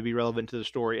was going to be relevant to the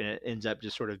story, and it ends up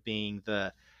just sort of being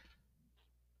the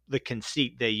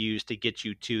conceit they use to get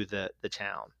you to the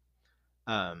town.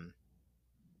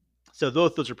 So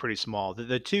both those are pretty small.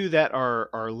 The 2 that are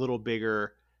a little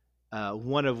bigger,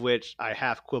 one of which I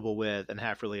half quibble with and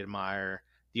half really admire.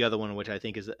 The other one, which I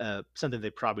think is something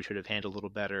they probably should have handled a little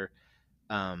better.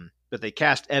 But they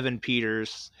cast Evan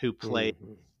Peters, who played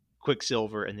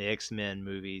Quicksilver in the X-Men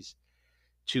movies,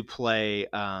 to play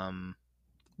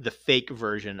the fake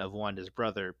version of Wanda's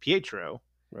brother, Pietro.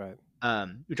 Right.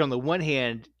 Which on the one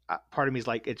hand, part of me is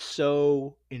like, it's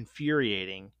so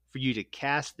infuriating for you to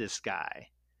cast this guy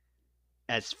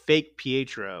as fake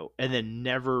Pietro and then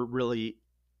never really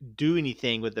do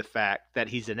anything with the fact that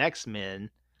he's an X-Men.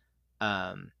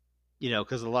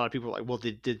 Because a lot of people are like, well,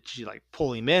 did she like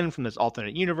pull him in from this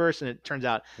alternate universe? And it turns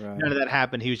out none of that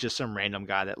happened. He was just some random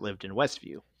guy that lived in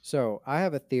Westview. So I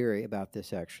have a theory about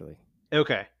this, actually.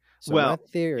 Okay. So my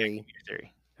theory.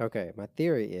 My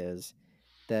theory is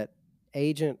that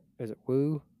Agent, is it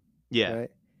Woo? Yeah.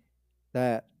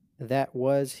 Right? That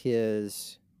was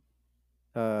his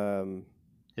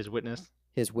witness.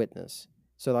 His witness.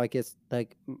 So like it's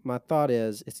like my thought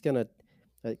is it's gonna,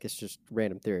 like, it's just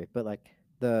random theory, but like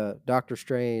the Doctor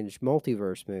Strange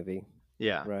multiverse movie.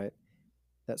 Yeah. Right.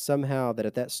 That somehow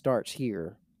that starts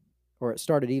here, or it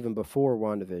started even before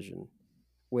WandaVision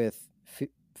with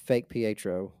fake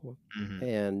Pietro,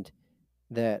 and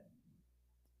that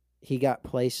he got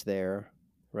placed there,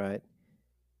 right?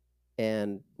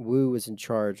 And Wu was in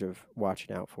charge of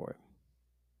watching out for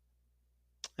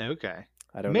him. Okay.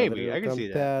 I don't know if it'll come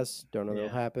to pass. Don't know if it'll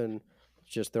happen.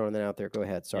 Just throwing that out there. Go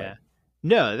ahead. Sorry. Yeah.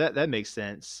 No, that makes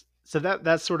sense. So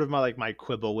that's sort of my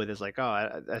quibble with is like,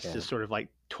 oh, that's just sort of like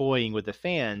toying with the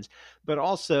fans. But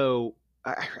also,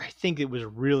 I think it was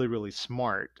really, really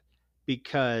smart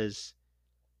because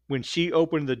when she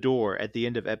opened the door at the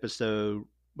end of episode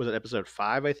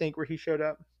 5, I think, where he showed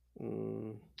up?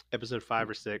 Mm, Episode 5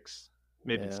 or 6,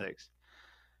 maybe yeah, 6.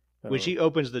 I When don't know. she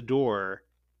opens the door,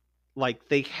 like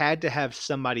they had to have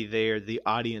somebody there the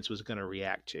audience was going to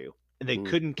react to. And they Mm,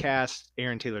 couldn't cast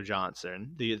Aaron Taylor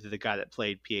Johnson, the guy that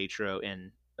played Pietro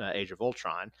in Age of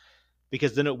Ultron,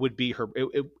 because then it would be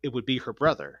it would be her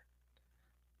brother.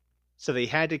 So they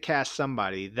had to cast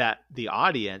somebody that the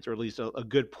audience, or at least a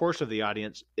good portion of the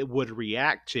audience, it would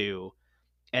react to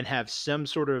and have some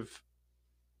sort of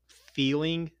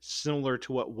feeling similar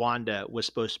to what Wanda was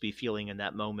supposed to be feeling in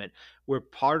that moment, where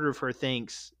part of her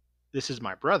thinks, this is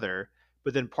my brother,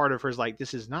 but then part of her is like,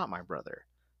 this is not my brother,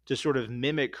 to sort of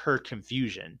mimic her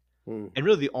confusion. mm, And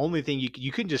really, the only thing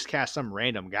you couldn't just cast some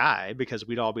random guy, because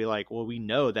we'd all be like, well, we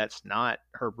know that's not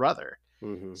her brother.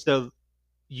 mm-hmm. So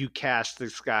you cast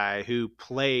this guy who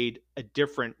played a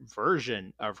different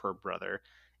version of her brother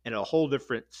in a whole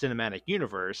different cinematic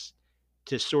universe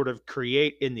to sort of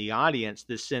create in the audience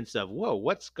this sense of, whoa,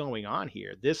 what's going on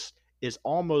here? This is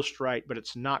almost right, but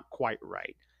it's not quite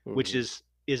right, which Mm-hmm. is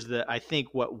the, I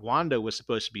think, what Wanda was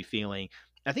supposed to be feeling.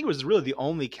 I think it was really the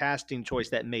only casting choice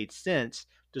that made sense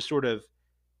to sort of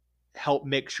help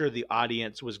make sure the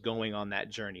audience was going on that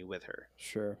journey with her.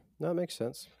 Sure. No, that makes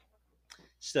sense.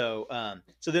 So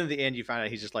then at the end, you find out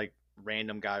he's just like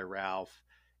random guy Ralph,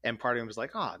 and part of him was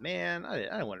like, "Oh man, I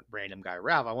don't want random guy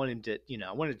Ralph. I want him to,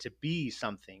 I wanted to be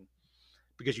something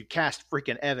because you cast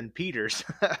freaking Evan Peters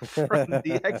from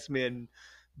the X Men."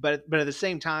 But at the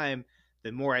same time,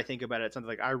 the more I think about it, it's something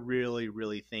like I really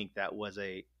really think that was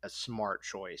a smart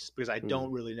choice, because I Mm,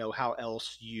 don't really know how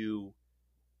else you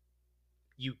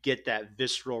get that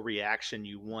visceral reaction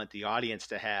you want the audience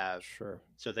to have, sure.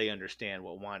 so they understand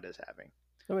what Wanda's having.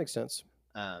 That makes sense.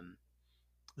 Um,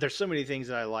 there's so many things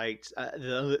that I liked.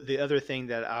 The other thing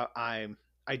that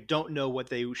I don't know what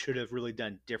they should have really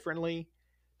done differently,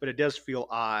 but it does feel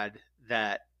odd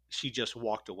that she just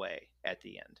walked away at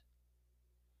the end.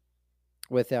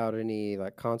 Without any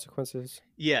like consequences.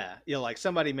 Yeah, like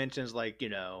somebody mentions, like,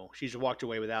 she just walked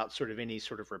away without sort of any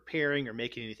sort of repairing or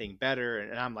making anything better,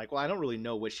 and I'm like, well, I don't really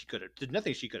know what she could have. There's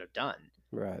nothing she could have done.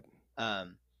 Right.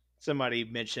 Um, somebody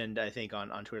mentioned, I think on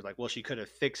Twitter, like, well, she could have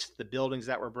fixed the buildings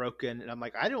that were broken, and I'm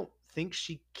like, I don't think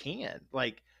she can.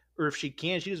 Like, or if she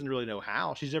can, she doesn't really know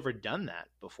how. She's never done that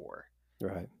before.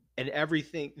 Right. And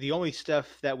everything, the only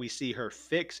stuff that we see her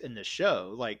fix in the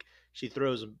show, like she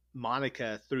throws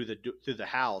Monica through the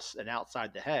house and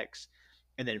outside the hex,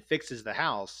 and then fixes the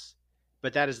house.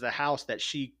 But that is the house that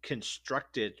she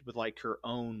constructed with like her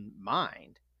own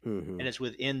mind, Mm-hmm. and it's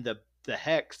within the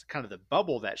hex, kind of the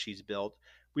bubble that she's built.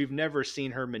 We've never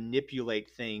seen her manipulate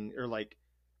things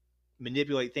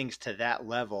to that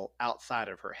level outside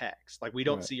of her hex. Like we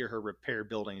don't Right. see her repair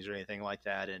buildings or anything like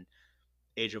that in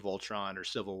Age of Ultron or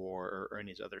Civil War or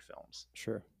any of these other films.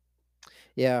 Sure.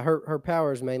 Yeah, her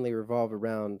powers mainly revolve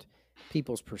around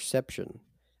people's perception.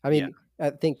 I Yeah, mean,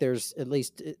 I think there's at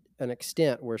least an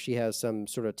extent where she has some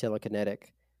sort of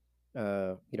telekinetic,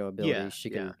 yeah, abilities. She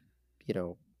yeah, can, you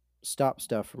know, stop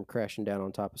stuff from crashing down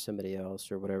on top of somebody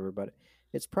else or whatever. But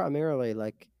it's primarily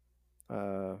like,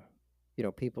 uh,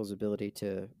 people's ability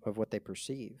of what they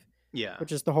perceive, yeah.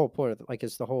 which is the whole point of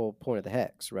it's the whole point of the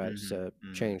hex, right? It's Hmm. to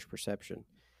Hmm. change perception.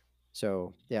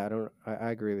 So yeah,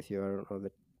 I agree with you. I don't know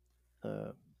that.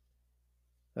 Uh,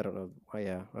 I don't know.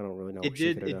 Yeah, I don't really know what It she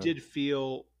did could have it done. did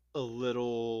feel a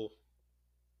little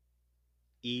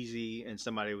easy, and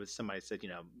somebody said,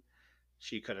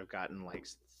 she could have gotten like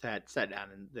sat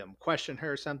down and them question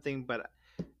her or something. But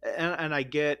and I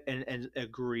get and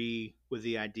agree with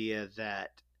the idea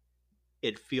that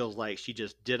it feels like she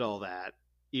just did all that,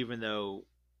 even though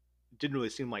it didn't really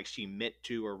seem like she meant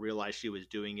to or realized she was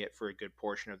doing it for a good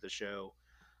portion of the show,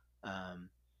 um,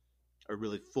 or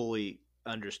really fully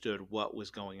understood what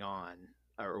was going on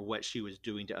or what she was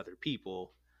doing to other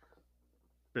people.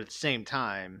 But at the same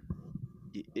time,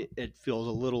 it feels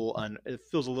it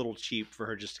feels a little cheap for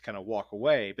her just to kind of walk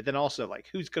away. But then also, like,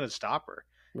 who's going to stop her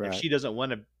if Right, she doesn't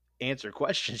want to answer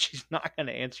questions? She's not going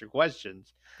to answer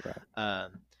questions. right.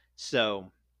 Um,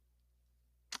 so,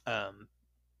 um,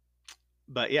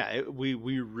 but yeah, we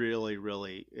really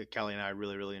really Kelly and I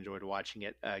really really enjoyed watching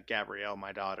it. Gabrielle,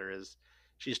 my daughter, is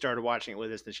she started watching it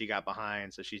with us, and she got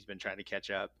behind, so she's been trying to catch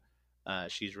up.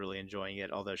 She's really enjoying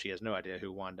it, although she has no idea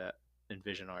who Wanda and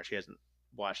Vision are. She hasn't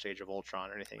watched Age of Ultron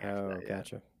or anything after Oh, that yet.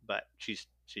 gotcha. But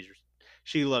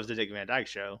she loves the Dick Van Dyke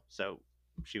Show, so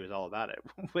she was all about it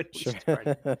when we Sure.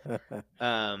 started.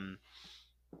 Um,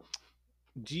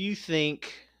 do you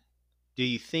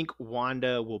think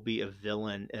Wanda will be a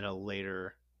villain in a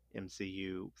later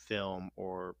MCU film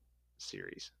or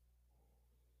series?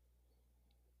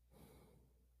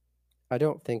 I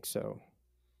don't think so.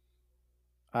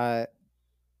 I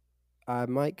I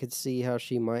might could see how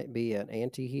she might be an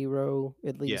anti-hero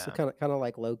at least, Yeah, kind of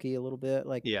like Loki a little bit.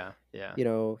 Like, yeah, yeah. you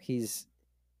know, he's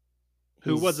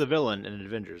Who was he's a villain in an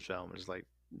Avengers film? Just like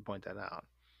point that out.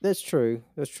 that's true.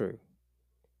 That's true.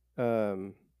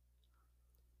 Um,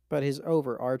 but his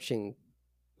overarching,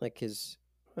 like his,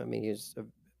 I mean, he's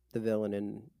the villain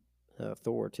in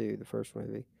Thor too, the first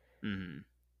movie. Hmm.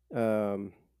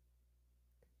 Um,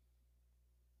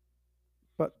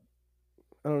 but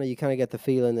I don't know. You kind of get the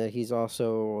feeling that he's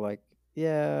also like,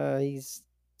 yeah, he's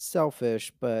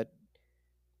selfish, but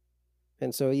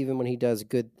and so even when he does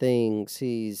good things,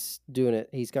 he's doing it.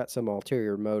 He's got some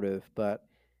ulterior motive, but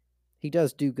he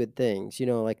does do good things. You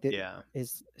know, like Yeah,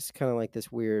 it's kind of like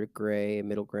this weird gray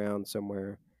middle ground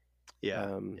somewhere. yeah,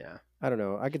 Um, yeah, I don't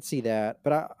know. I could see that,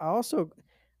 but I also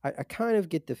I kind of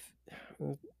get the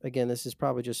again. This is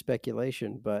probably just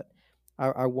speculation, but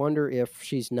I wonder if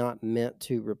she's not meant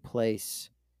to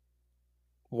replace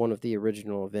one of the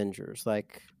original Avengers,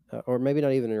 like, or maybe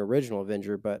not even an original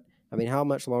Avenger, but I mean, how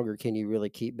much longer can you really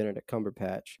keep Benedict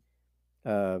Cumberbatch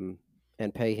um,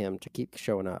 and pay him to keep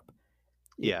showing up?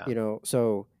 yeah. You know,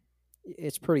 so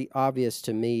it's pretty obvious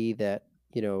to me that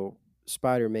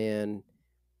Spider Man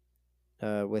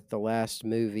with the last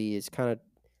movie is kind of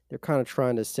they're kind of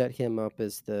trying to set him up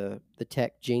as the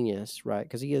tech genius, right?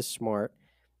 Because he is smart.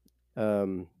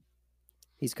 Um,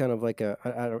 he's kind of like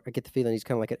I get the feeling he's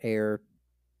kind of like an heir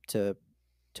to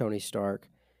Tony Stark.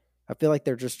 I feel like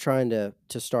they're just trying to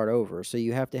start over. So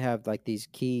you have to have like these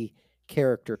key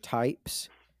character types.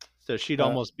 So she'd Uh,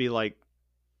 almost be like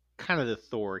kind of the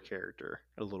Thor character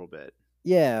a little bit.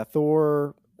 yeah,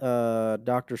 Thor,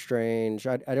 Doctor Strange.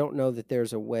 I don't know that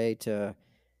there's a way to.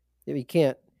 You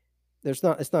can't. There's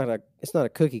not. It's not a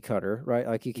cookie cutter, right?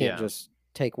 Like you can't Yeah, just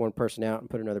take one person out and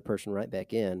put another person right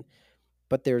back in.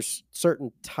 But there's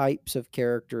certain types of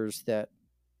characters that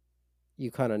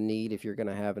you kind of need if you're going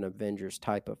to have an Avengers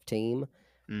type of team.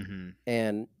 hmm,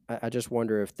 And I just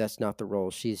wonder if that's not the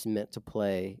role she's meant to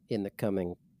play in the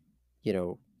coming,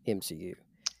 MCU.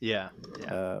 yeah,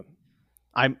 yeah. Uh,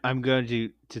 I'm going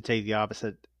to take the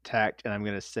opposite tact, and I'm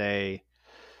going to say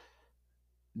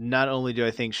not only do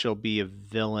I think she'll be a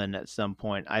villain at some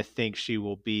point, I think she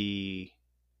will be.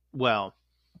 Well,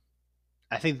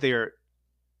 I think they're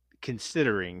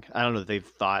considering. I don't know if they've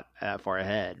thought that far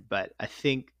ahead, but I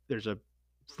think there's a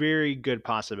very good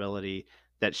possibility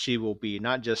that she will be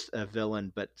not just a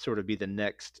villain, but sort of be the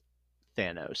next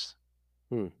Thanos.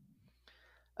 hmm,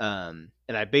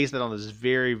 And I base that on this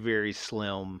very, very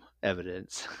slim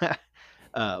evidence.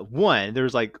 One,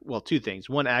 there's like, well, two things.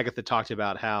 One, Agatha talked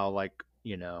about how, like,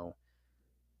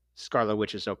 Scarlet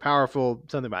Witch is so powerful,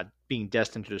 something about being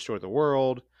destined to destroy the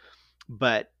world.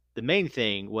 But the main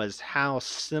thing was how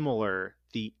similar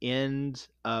the end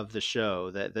of the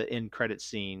show, the end credit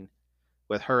scene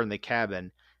with her in the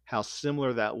cabin, how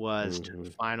similar that was to the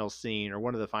hmm, final scene or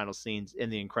one of the final scenes in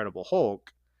the Incredible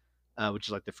Hulk, which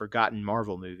is like the forgotten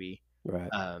Marvel movie.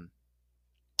 right. Um,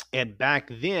 and back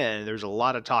then, there's a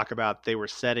lot of talk about they were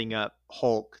setting up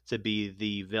Hulk to be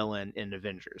the villain in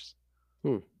Avengers.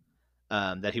 Hmm,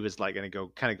 That he was like going to go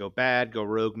kind of go bad, go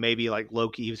rogue. Maybe like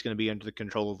Loki, he was going to be under the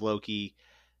control of Loki.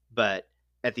 But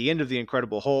at the end of the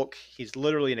Incredible Hulk, he's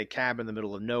literally in a cabin in the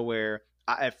middle of nowhere.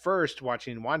 At first,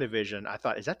 watching WandaVision, I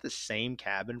thought, is that the same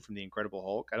cabin from the Incredible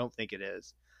Hulk? I don't think it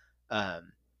is.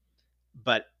 Um,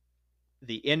 but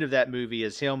the end of that movie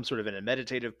is him sort of in a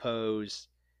meditative pose,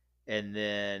 and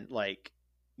then like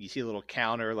you see a little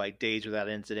counter like days without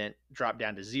incident drop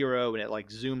down to 0, and it like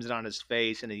zooms in on his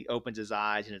face, and he opens his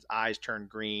eyes and his eyes turn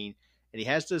green, and he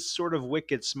has this sort of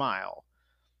wicked smile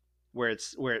where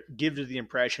it gives you the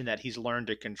impression that he's learned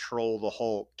to control the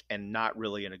Hulk, and not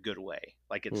really in a good way.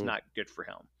 Like it's hmm, not good for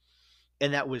him.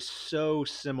 And that was so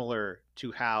similar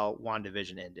to how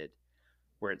WandaVision ended,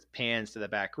 where it pans to the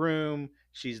back room.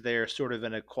 She's there sort of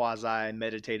in a quasi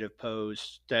meditative pose,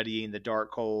 studying the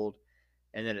dark hold.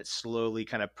 And then it slowly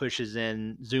kind of pushes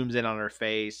in, zooms in on her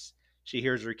face. She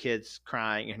hears her kids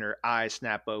crying, and her eyes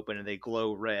snap open and they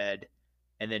glow red.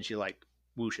 And then she like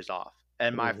whooshes off.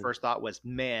 And my hmm, first thought was,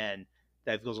 man,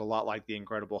 that feels a lot like the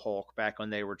Incredible Hulk back when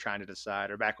they were trying to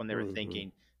decide, or back when they were hmm,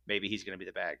 thinking maybe he's going to be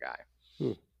the bad guy.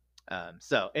 hmm.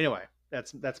 So anyway,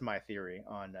 that's my theory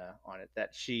on it,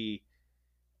 that she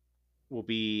will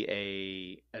be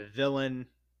a villain.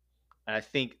 And I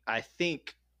think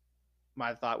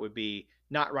my thought would be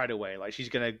not right away. Like she's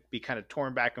gonna be kind of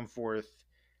torn back and forth,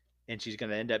 and she's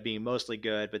gonna end up being mostly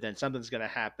good, but then something's gonna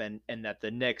happen, and that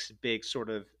the next big sort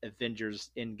of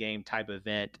Avengers Endgame type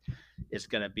event is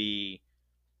gonna be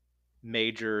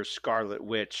major Scarlet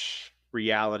Witch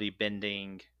reality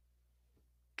bending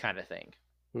kind of thing.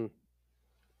 Hmm.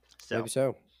 So Maybe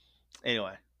so.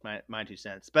 anyway, my 2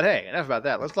 cents. But hey, enough about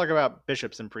that. Let's talk about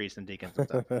bishops and priests and deacons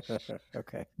and stuff.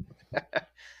 Okay.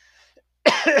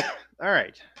 All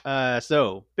right.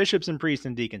 So bishops and priests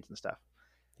and deacons and stuff.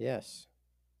 Yes.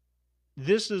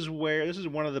 This is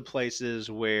one of the places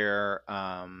where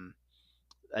I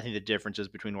think the differences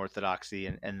between Orthodoxy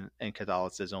and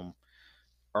Catholicism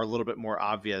are a little bit more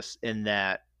obvious in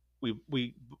that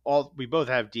we both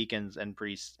have deacons and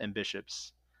priests and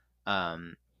bishops,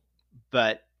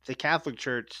 but the Catholic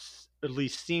Church at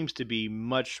least seems to be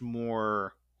much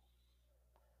more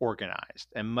organized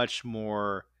and much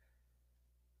more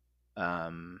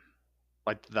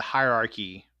like the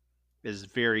hierarchy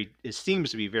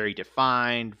seems to be very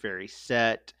defined, very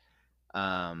set.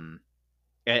 And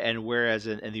whereas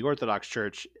in the Orthodox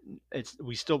Church,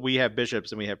 we have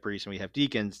bishops and we have priests and we have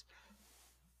deacons,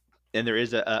 and there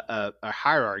is a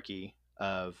hierarchy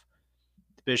of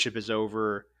the bishop is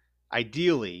over,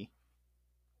 ideally,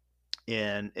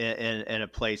 in a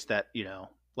place that,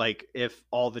 like if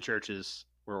all the churches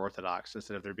were Orthodox,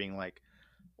 instead of there being like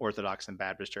Orthodox and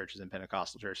Baptist churches and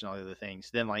Pentecostal churches and all the other things,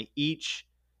 then like each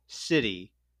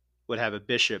city would have a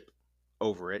bishop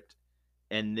over it,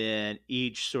 and then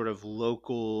each sort of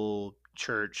local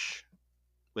church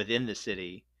within the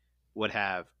city would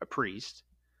have a priest.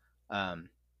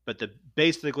 But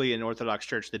basically in Orthodox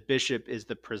Church, the bishop is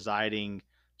the presiding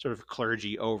sort of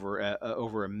clergy over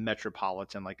a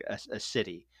metropolitan, like a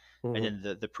city, and Mm-hmm.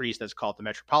 then the priest that's called the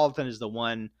metropolitan is the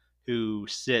one who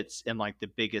sits in like the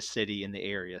biggest city in the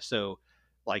area. So,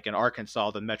 like in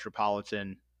Arkansas, the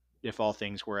metropolitan, if all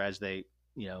things were as they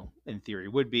in theory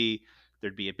would be,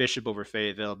 there'd be a bishop over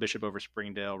Fayetteville, a bishop over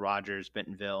Springdale, Rogers,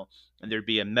 Bentonville, and there'd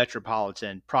be a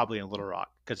metropolitan probably in Little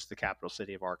Rock because it's the capital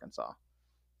city of Arkansas.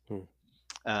 Hmm.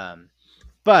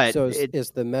 But So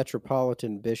is the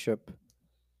metropolitan bishop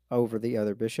over the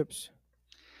other bishops?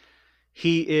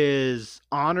 he is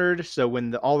honored. So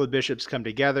when all the bishops come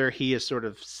together, he is sort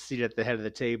of seated at the head of the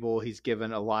table. He's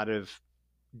given a lot of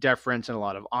deference and a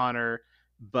lot of honor,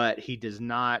 but he does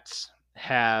not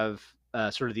have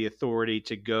sort of the authority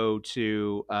to go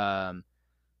to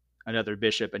another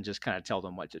bishop and just kind of tell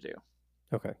them what to do.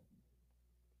 Okay.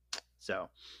 So,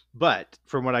 but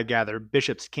from what I gather,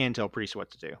 bishops can tell priests what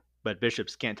to do, but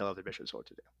bishops can't tell other bishops what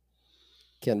to do.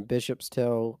 Can bishops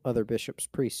tell other bishops,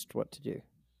 priests what to do?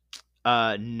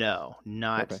 No,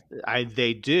 not. Okay.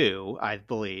 They do, I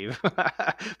believe,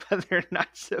 but they're not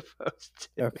supposed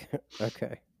to. Okay.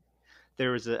 Okay.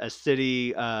 There was a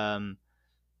city that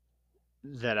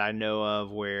I know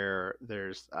of where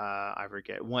there's I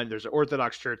forget one. There's an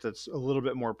Orthodox church that's a little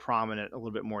bit more prominent, a little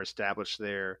bit more established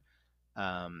there,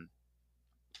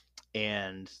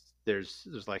 and there's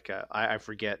like I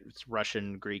forget, it's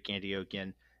Russian, Greek,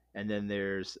 Antiochian, and then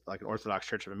there's like an Orthodox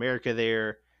Church of America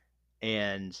there,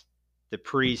 and the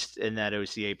priest in that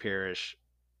OCA parish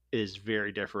is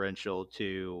very differential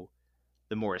to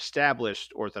the more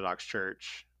established Orthodox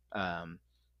Church,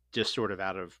 just sort of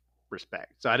out of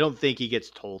respect. So I don't think he gets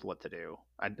told what to do.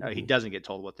 He doesn't get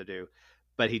told what to do,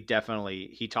 but he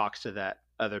talks to that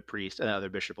other priest and other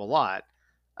bishop a lot,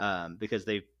 because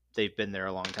they've been there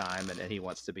a long time, and he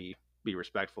wants to be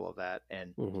respectful of that.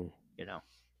 And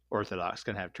Orthodox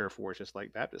can have turf wars just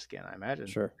like Baptists can, I imagine.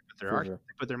 Sure. They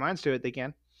put their minds to it, they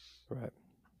can. Right.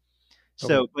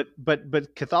 So, okay.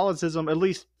 but Catholicism, at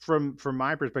least from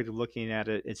my perspective, looking at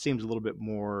it, it seems a little bit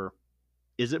more.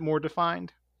 Is it more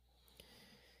defined?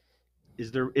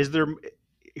 Is there?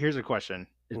 Here's a question.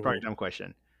 It's probably a dumb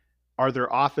question. Are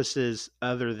there offices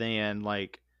other than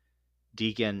like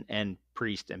deacon and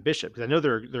priest and bishop? Because I know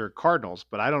there are cardinals,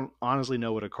 but I don't honestly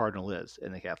know what a cardinal is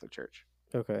in the Catholic Church.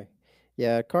 Okay.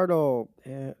 Yeah, cardinal.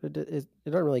 It doesn't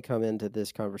really come into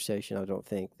this conversation, I don't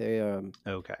think.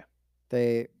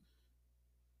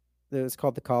 It's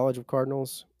called the College of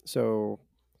Cardinals. So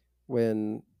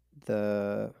when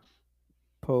the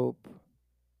Pope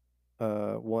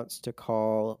wants to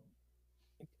call,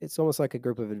 it's almost like a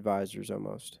group of advisors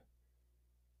almost.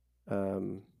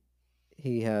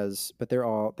 He has, but they're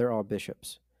all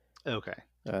bishops. Okay.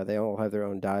 They all have their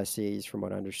own diocese, from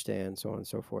what I understand, so on and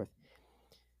so forth.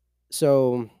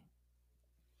 So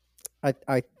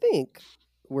I think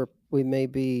we may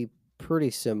be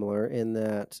pretty similar in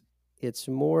that it's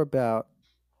more about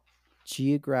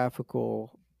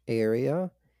geographical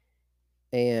area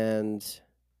and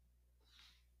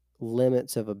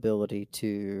limits of ability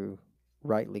to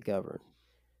rightly govern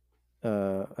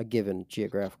a given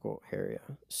geographical area.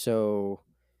 So,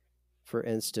 for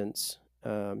instance,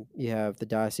 you have the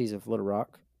Diocese of Little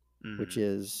Rock, which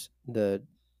is the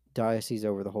diocese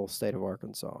over the whole state of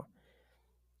Arkansas.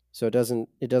 So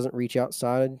it doesn't reach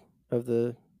outside of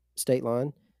the state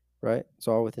line, right? It's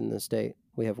all within the state.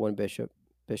 We have one bishop,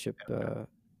 Bishop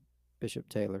Bishop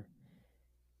Taylor,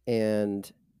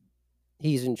 and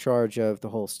he's in charge of the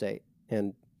whole state.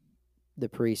 And the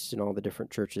priests and all the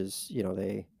different churches,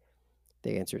 they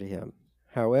answer to him.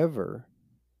 However,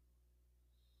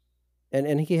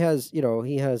 and he has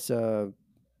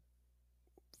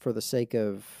for the sake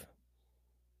of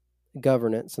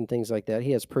governance and things like that,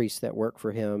 he has priests that work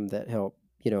for him that help,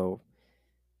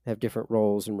 have different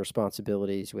roles and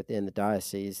responsibilities within the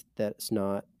diocese. That's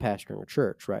not pastoring a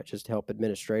church, right? Just to help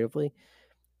administratively.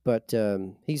 But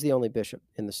he's the only bishop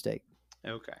in the state.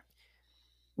 Okay.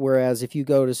 Whereas if you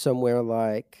go to somewhere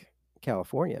like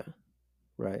California,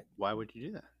 right? Why would you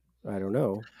do that? I don't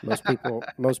know. Most people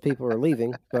are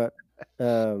leaving, but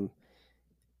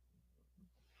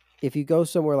if you go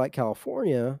somewhere like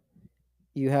California,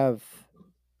 you have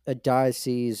a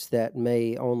diocese that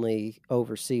may only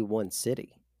oversee one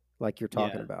city, like you're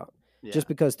talking Yeah. about. Yeah. Just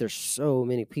because there's so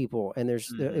many people, and it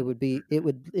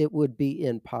Mhm. would be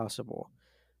impossible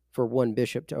for one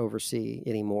bishop to oversee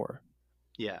anymore.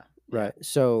 Yeah. Right.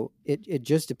 So it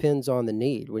just depends on the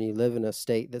need. When you live in a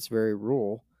state that's very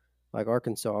rural, like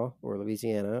Arkansas or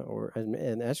Louisiana,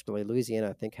 and actually Louisiana,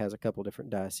 I think has a couple different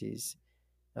dioceses,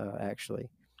 actually.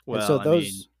 And so Well, I mean,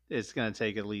 those, it's going to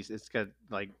take at least, it's got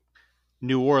like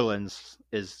New Orleans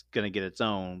is going to get its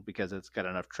own because it's got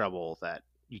enough trouble that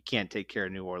you can't take care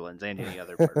of New Orleans and any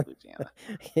other part of Louisiana.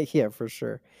 yeah, for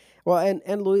sure. Well,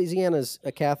 and Louisiana's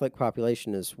a Catholic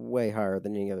population is way higher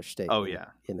than any other state Oh, in the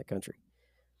yeah. country.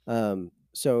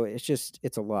 So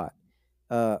it's a lot.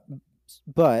 Uh,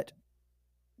 but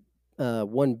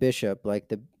one bishop,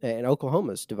 and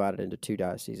Oklahoma's divided into two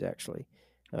dioceses actually.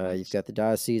 You've Nice. got the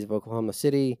Diocese of Oklahoma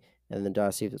City and the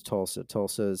Diocese of Tulsa.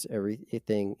 Tulsa is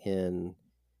everything in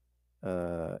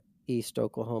Eastern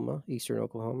Oklahoma,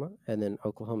 and then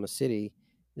Oklahoma City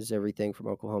is everything from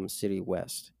Oklahoma City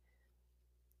west.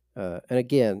 And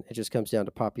again, it just comes down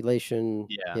to population.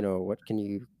 Yeah. What can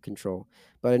you control?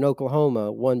 But in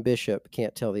Oklahoma, one bishop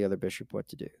can't tell the other bishop what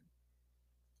to do.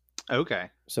 Okay.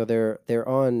 So they're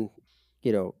on,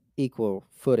 equal Equal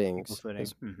footings footing.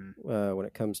 as Hmm. when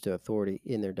it comes to authority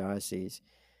in their diocese.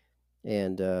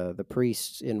 And the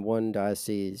priests in one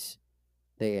diocese,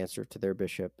 they answer to their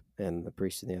bishop, and the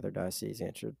priests in the other diocese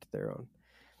answer to their own.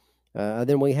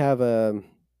 Then we have a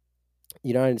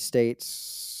United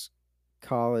States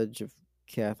College of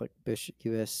Catholic Bishop,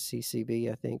 USCCB,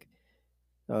 I think.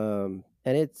 And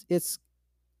it's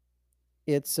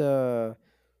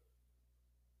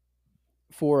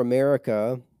for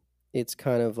America, it's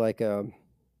kind of like I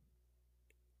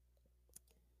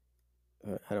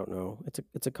don't know.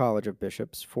 It's a college of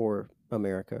bishops for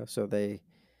America. So they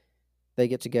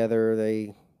get together.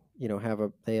 They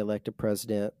they elect a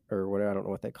president or whatever. I don't know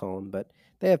what they call them, but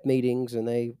they have meetings and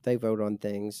they vote on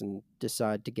things and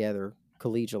decide together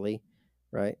collegially,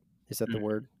 right? Is that the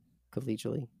word?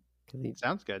 Collegially,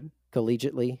 Sounds good.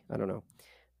 collegiately. I don't know.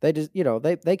 They just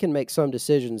they can make some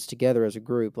decisions together as a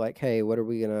group. Like, hey, what are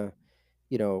we gonna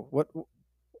what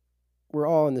we're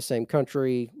all in the same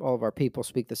country. All of our people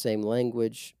speak the same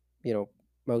language,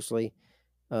 mostly.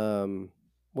 Um,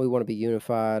 we want to be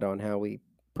unified on how we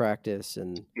practice,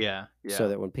 and Yeah. so Yeah.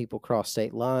 that when people cross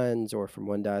state lines or from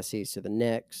one diocese to the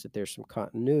next, that there's some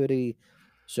continuity.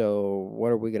 So,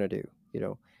 what are we going to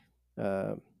do?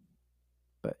 Um,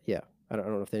 but yeah, I don't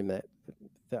know if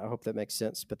I hope that makes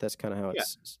sense. But that's kind of how Yeah.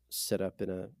 it's set up in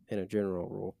a general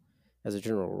rule, as a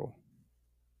general rule.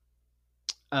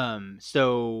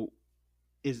 So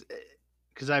is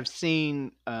because I've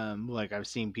seen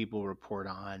people report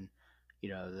on,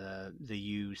 the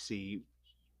UC,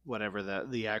 whatever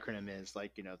the acronym is,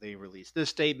 like, they released this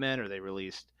statement or they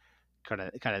released kind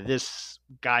of this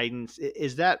guidance.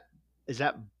 Is that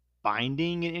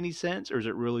binding in any sense, or is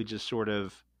it really just sort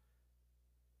of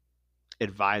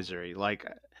advisory? Like,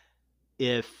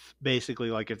 if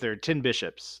basically, like, if there are 10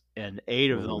 bishops and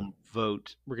 8 of Hmm. them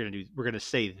vote, we're going to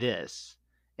say this,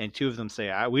 and 2 of them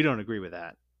say, we don't agree with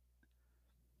that,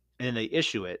 and then they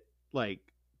issue it,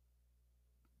 like,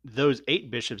 those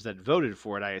 8 bishops that voted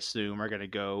for it, I assume, are going to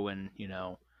go and,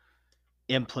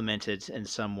 implement it in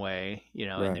some way, in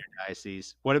Right. their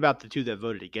diocese. What about the 2 that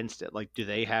voted against it? Like, do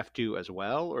they have to as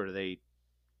well, or do they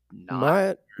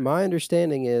not? My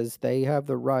understanding is they have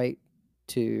the right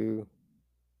to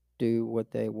do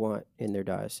what they want in their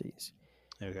diocese.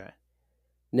 Okay.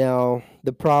 Now,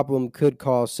 the problem could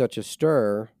cause such a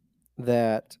stir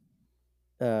that,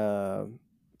 uh,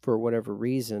 for whatever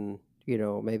reason,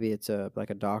 maybe it's like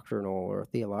a doctrinal or a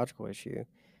theological issue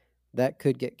that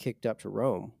could get kicked up to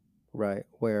Rome, right?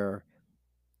 Where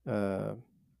uh,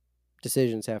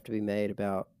 decisions have to be made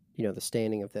about, the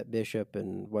standing of that bishop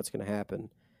and what's going to happen.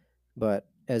 But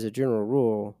as a general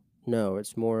rule, no,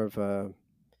 it's more of a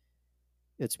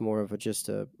just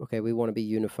a, okay, we want to be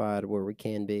unified where we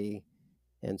can be.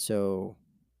 And so,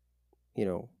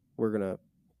 we're going to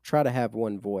try to have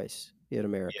one voice in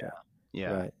America.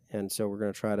 Yeah. Right. And so we're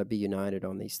going to try to be united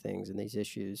on these things and these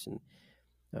issues, and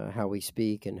how we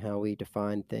speak and how we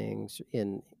define things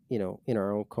in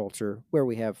our own culture, where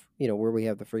we have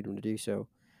the freedom to do so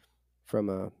from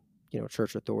a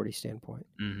church authority standpoint.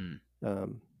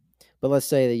 Um, but let's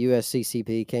say the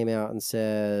USCCB came out and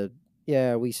said,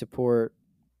 yeah, we support,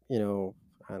 I don't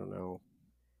know,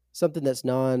 something that's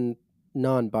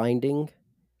non-binding,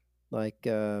 like,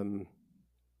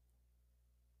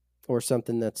 or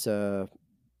something that's a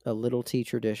little T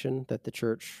tradition that the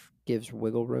church gives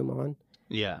wiggle room on.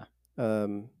 Yeah.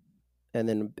 And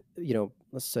then,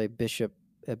 let's say a bishop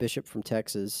from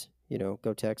Texas,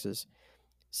 go Texas,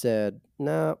 said,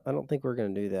 no, I don't think we're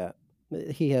going to do that.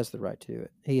 He has the right to do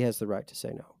it. He has the right to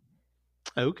say no.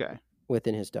 Okay.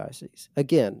 Within his diocese.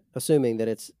 Again, assuming that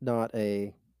it's not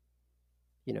a,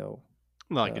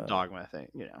 like a dogma thing,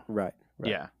 Right.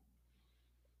 Yeah.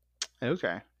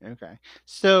 Okay.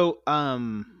 So,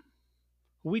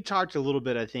 we talked a little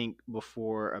bit, I think,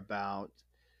 before about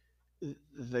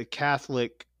the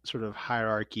Catholic sort of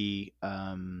hierarchy.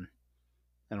 I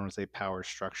don't want to say power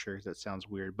structure, because that sounds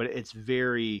weird, but it's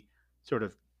very sort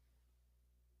of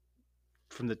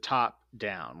from the top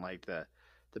down, like the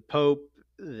Pope,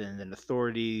 then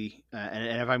authority,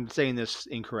 and if I'm saying this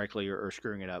incorrectly or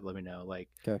screwing it up, let me know. Like,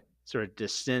 okay, sort of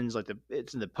descends, like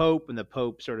it's in the Pope, and the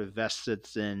Pope sort of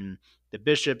vests in the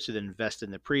bishops, who then vest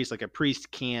in the priest. Like a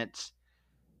priest can't.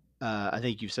 I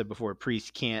think you've said before, a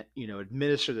priest can't,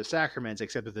 administer the sacraments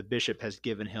except that the bishop has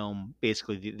given him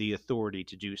basically the authority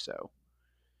to do so.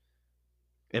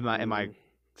 Am I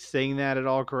saying that at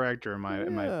all correct, or am I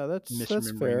that's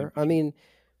misremembering? fair. I mean,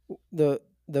 the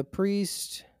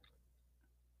priest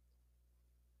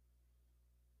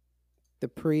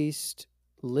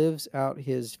lives out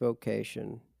his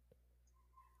vocation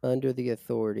under the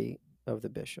authority of the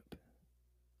bishop.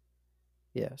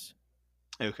 Yes.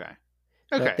 Okay.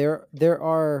 But there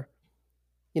are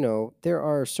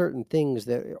certain things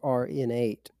that are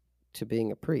innate to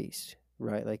being a priest,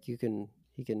 right? Like he can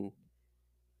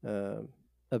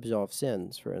absolve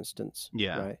sins, for instance.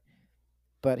 Yeah. Right.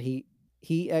 But he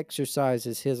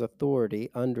exercises his authority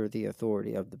under the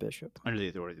authority of the bishop. Under the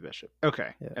authority of the bishop.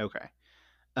 Okay. Yeah. Okay.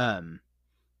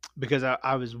 Because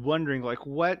I was wondering, like,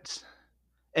 what,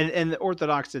 and the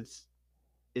Orthodox, it's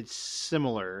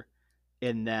similar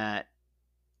in that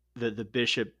the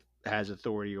bishop has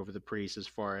authority over the priest, as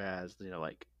far as,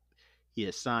 like, he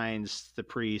assigns the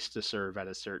priest to serve at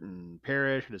a certain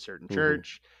parish, at a certain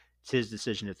church. It's his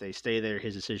decision if they stay there,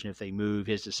 his decision if they move,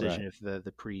 his decision if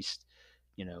the priest,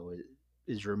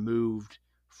 is removed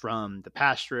from the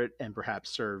pastorate and perhaps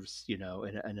serves,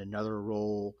 in another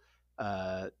role.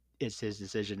 It's his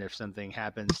decision if something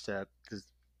happens to, because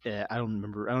I don't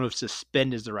know if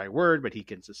suspend is the right word, but he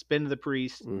can suspend the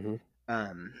priest.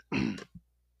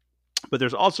 But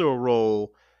there's also a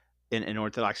role in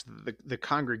Orthodox. The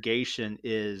congregation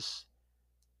is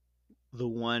the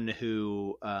one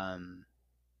who,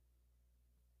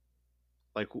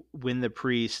 like, when the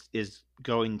priest is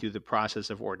going through the process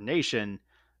of ordination,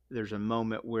 there's a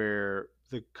moment where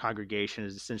the congregation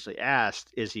is essentially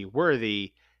asked, is he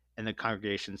worthy? And the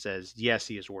congregation says, yes,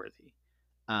 he is worthy.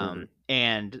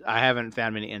 And I haven't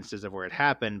found many instances of where it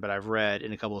happened, but I've read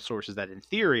in a couple of sources that, in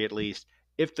theory at least,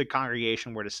 if the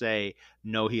congregation were to say,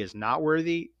 no, he is not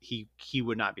worthy, he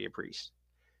would not be a priest.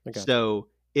 So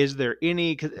is there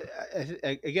any, because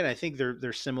again, I think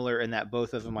they're similar in that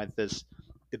both of them, like this,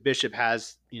 the bishop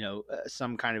has,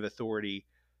 some kind of authority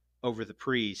over the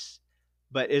priest,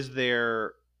 but is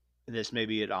there, this may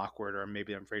be awkward, or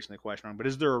maybe I'm phrasing the question wrong, but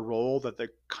is there a role that the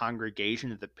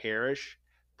congregation of the parish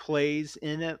plays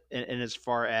in it? And as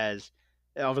far as,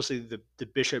 obviously the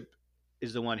bishop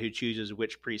is the one who chooses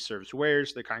which priest serves where,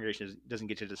 so the congregation doesn't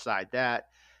get to decide that.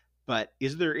 But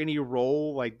is there any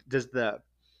role, like, does the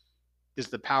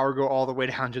power go all the way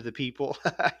down to the people,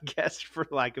 I guess, for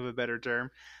lack of a better term?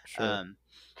 Sure.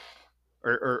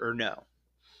 Or no?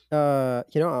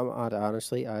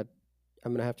 Honestly, I'm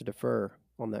going to have to defer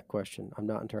on that question. I'm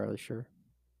not entirely sure.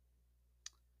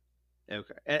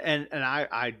 Okay. And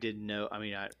I didn't know. I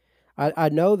mean, I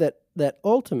know that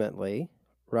ultimately,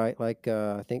 right, like,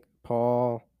 I think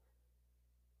Paul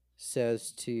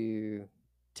says to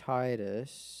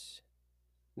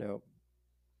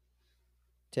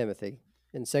Timothy,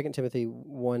 in 2 Timothy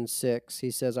 1:6, he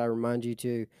says, I remind you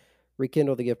to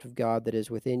rekindle the gift of God that is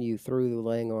within you through the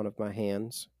laying on of my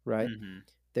hands, right? Mm-hmm.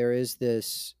 There is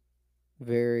this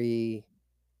very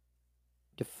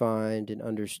defined and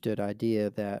understood idea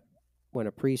that when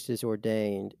a priest is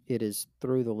ordained, it is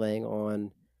through the laying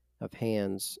on of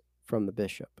hands from the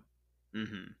bishop,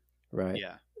 Mm-hmm. right?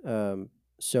 Yeah. Um,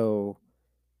 so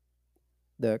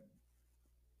the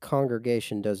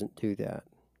congregation doesn't do that,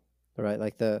 right?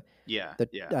 Like Yeah. the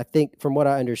Yeah. I think from what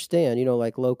I understand,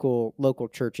 like local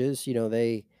churches,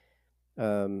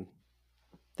 um,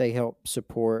 they help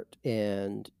support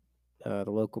and the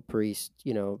local priest,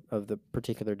 of the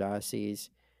particular diocese.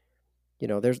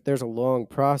 There's a long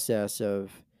process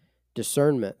of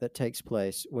discernment that takes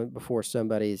place before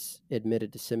somebody's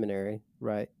admitted to seminary,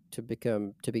 right, to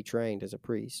be trained as a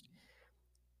priest.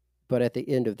 But at the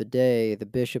end of the day, the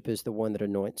bishop is the one that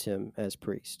anoints him as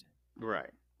priest Right.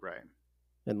 Right.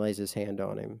 and lays his hand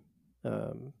on him,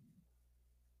 um,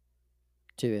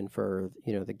 to infer,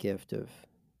 the gift of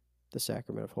the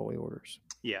sacrament of holy orders.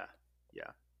 Yeah.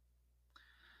 Yeah.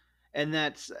 And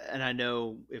I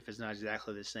know if it's not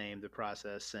exactly the same, the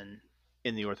process and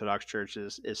in the Orthodox Church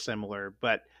is similar,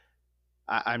 but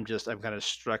I'm kind of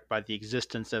struck by the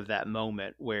existence of that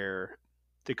moment where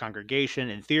the congregation,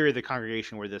 in theory, the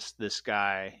congregation where this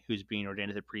guy who's being ordained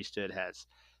to the priesthood has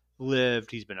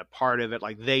lived, he's been a part of it,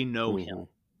 like they know him, Hmm.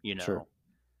 you Sure. know,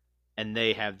 and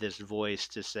they have this voice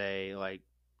to say like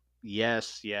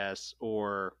yes, yes,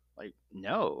 or like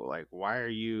no, like why are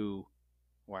you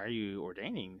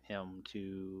ordaining him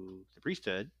to the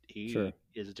priesthood? He Sure.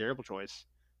 is a terrible choice.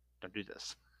 Don't do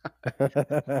this.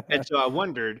 And so I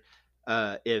wondered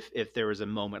if there was a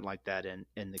moment like that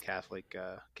in the Catholic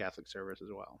service as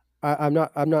well. I'm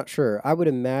not sure. I would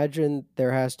imagine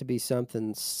there has to be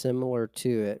something similar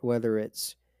to it, whether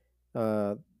it's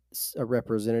uh, a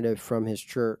representative from his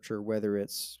church or whether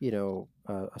it's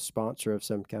a sponsor of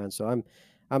some kind. So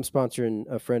I'm sponsoring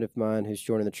a friend of mine who's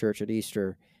joining the church at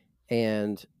Easter,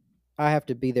 and I have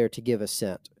to be there to give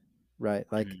assent, right?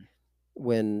 Like Hmm.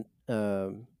 when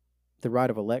the rite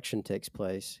of election takes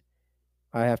place,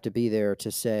 I have to be there to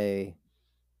say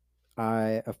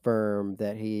I affirm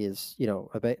that he is,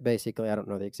 basically, I don't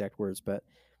know the exact words, but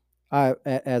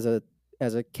as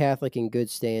a Catholic in good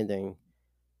standing,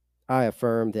 I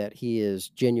affirm that he is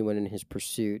genuine in his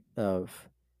pursuit of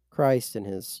Christ and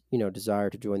his, desire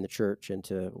to join the church and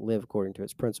to live according to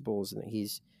its principles, and that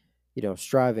he's,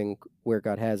 striving where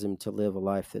God has him to live a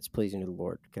life that's pleasing to the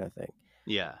Lord, kind of thing.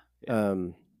 Yeah, yeah,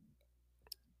 Um,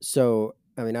 so,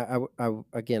 I mean,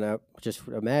 again, I would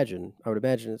imagine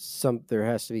there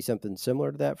has to be something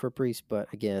similar to that for priests,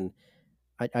 but again,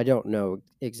 I don't know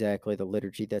exactly the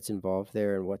liturgy that's involved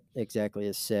there and what exactly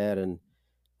is said and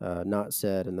not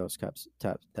said and that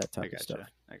I type of stuff.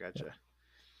 gotcha. I Yeah. gotcha.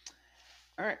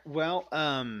 All right. Well,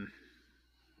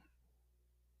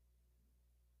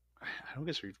 I don't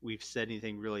guess we've said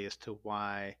anything really as to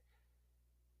why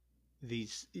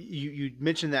these. You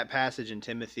mentioned that passage in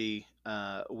Timothy,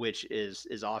 which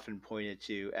is often pointed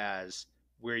to as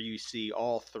where you see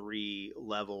all three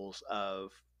levels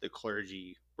of the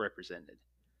clergy represented,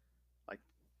 like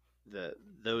the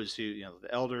those who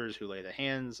the elders who lay the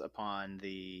hands upon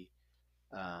the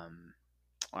um,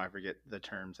 I forget the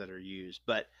terms that are used,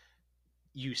 but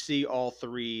you see all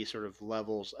three sort of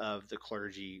levels of the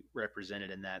clergy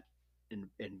represented in that, and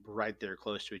right there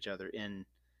close to each other in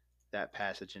that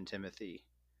passage in Timothy.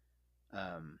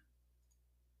 Um,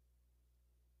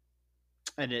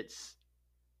 and it's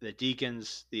the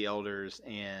deacons, the elders,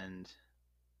 and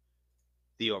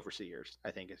the overseers,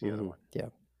 I think is the other one. Yeah.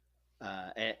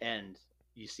 And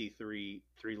you see three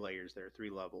layers there, three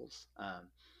levels. And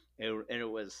it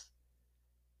was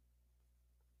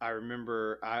I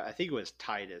remember, I think it was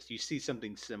Titus. You see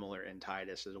something similar in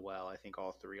Titus as well. I think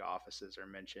all three offices are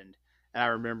mentioned. And I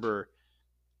remember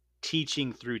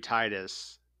teaching through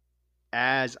Titus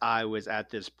as I was at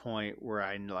this point where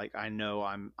I know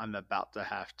I'm about to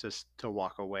have to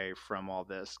walk away from all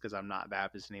this because I'm not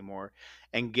Baptist anymore,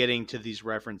 and getting to these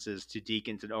references to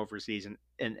deacons and overseers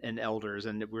and elders,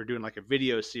 and we're doing like a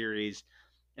video series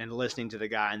and listening to the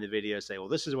guy in the video say, well,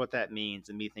 this is what that means,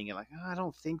 and me thinking like, oh, I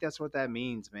don't think that's what that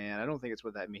means, man. I don't think it's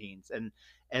what that means. And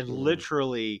Hmm.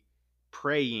 literally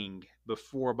praying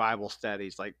before Bible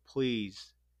studies, like,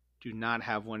 please do not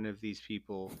have one of these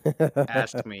people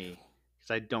ask me,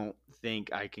 because I don't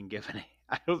think I can give an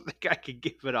I don't think I can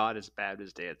give an honest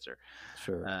Baptist answer.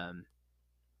 Sure. Um,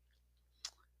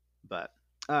 but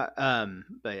but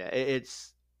yeah,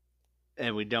 it's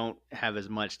and we don't have as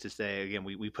much to say. Again,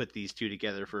 we put these two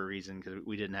together for a reason because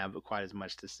we didn't have quite as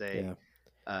much to say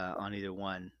Yeah. on either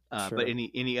one. But Sure.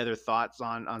 any other thoughts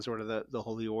on sort of the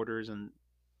holy orders and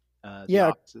the Yeah.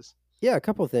 offices? Yeah, a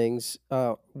couple of things.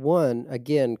 One,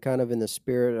 again, kind of in the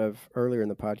spirit of earlier in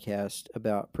the podcast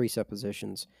about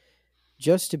presuppositions,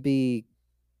 just to be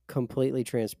completely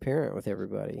transparent with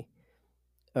everybody.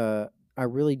 Uh, I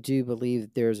really do believe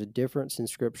that there's a difference in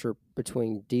scripture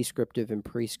between descriptive and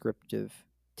prescriptive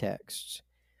texts.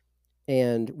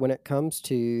 And when it comes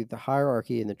to the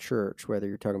hierarchy in the church, whether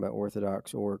you're talking about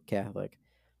Orthodox or Catholic,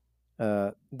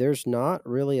 there's not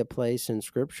really a place in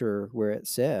scripture where it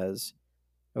says,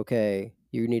 okay,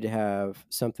 you need to have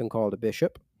something called a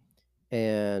bishop,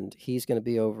 and he's going to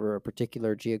be over a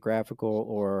particular geographical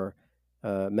or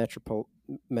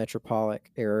metropolitan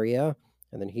area,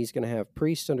 and then he's going to have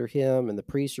priests under him, and the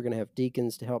priests are going to have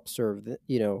deacons to help serve,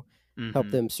 help Mm-hmm.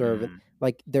 them serve it. Mm-hmm.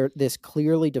 Like they're this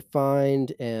clearly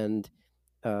defined and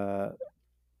uh,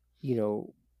 you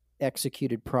know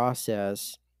executed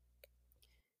process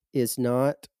is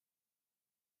not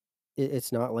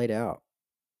it's not laid out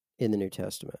in the New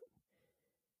Testament.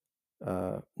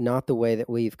 Not the way that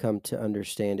we've come to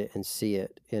understand it and see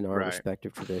it in our Right.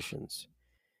 respective traditions.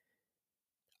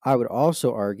 I would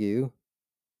also argue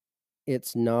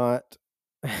it's not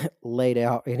laid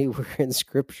out anywhere in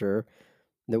Scripture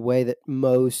the way that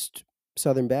most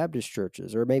Southern Baptist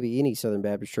churches, or maybe any Southern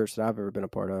Baptist church that I've ever been a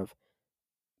part of,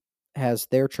 has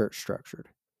their church structured,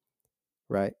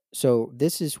 right? So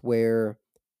this is where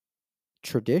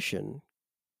tradition,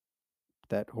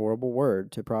 that horrible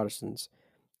word to Protestants,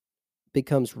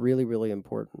 becomes really, really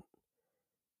important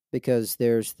because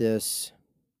there's this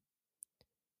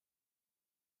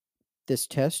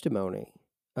testimony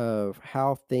of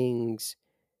how things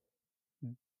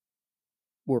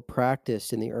were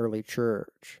practiced in the early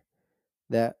church,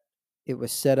 that it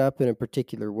was set up in a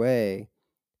particular way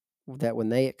that when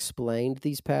they explained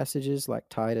these passages like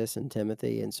Titus and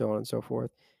Timothy and so on and so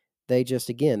forth, they just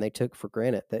again they took for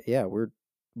granted that yeah, we're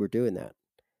doing that.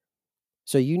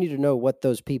 So you need to know what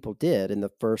those people did in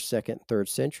the first, second, third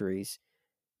centuries,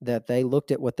 that they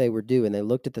looked at what they were doing. They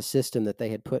looked at the system that they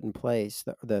had put in place,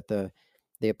 that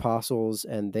the apostles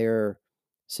and their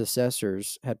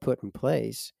successors had put in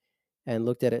place, and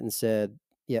looked at it and said,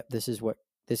 "Yeah, this is what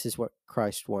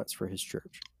Christ wants for His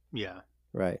church." Yeah.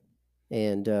 Right.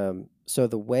 And so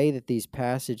the way that these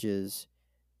passages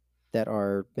that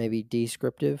are maybe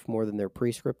descriptive more than they're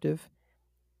prescriptive,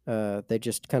 they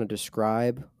just kind of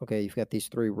describe, okay, you've got these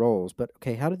three roles, but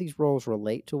okay, how do these roles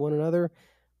relate to one another?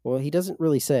 Well, he doesn't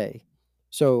really say.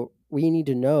 So we need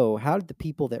to know, how did the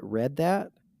people that read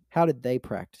that, how did they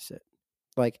practice it?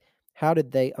 Like, how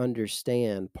did they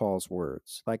understand Paul's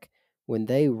words? Like, when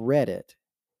they read it,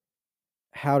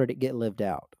 how did it get lived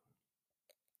out?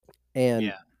 And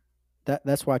Yeah.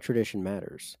 that's why tradition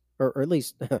matters, or at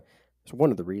least it's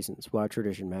one of the reasons why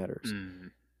tradition matters,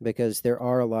 Mm. because there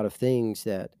are a lot of things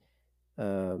that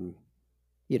um,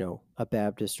 a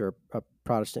Baptist or a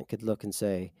Protestant could look and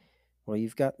say, well,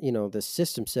 you've got, the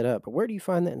system set up, but where do you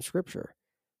find that in Scripture?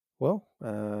 Well,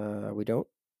 we don't.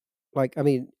 Like, I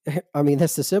mean, I mean,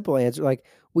 that's the simple answer. Like,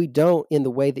 we don't in the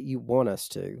way that you want us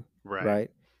to, Right.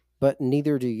 right? But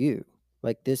neither do you.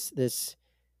 Like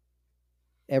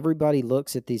everybody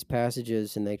looks at these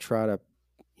passages and they try to,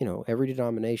 every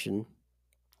denomination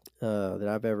that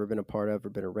I've ever been a part of or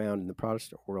been around in the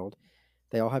Protestant world,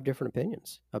 they all have different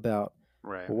opinions about,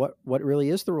 Right. well, what really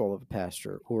is the role of a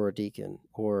pastor or a deacon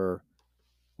or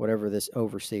whatever this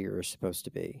overseer is supposed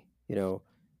to be.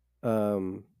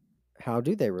 Um, how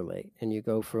do they relate? And you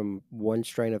go from one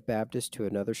strain of Baptist to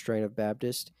another strain of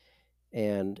Baptist,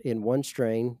 and in one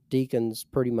strain, deacons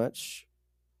pretty much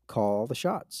call the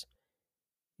shots.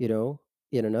 You know,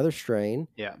 in another strain,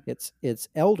 Yeah. it's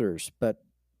elders, but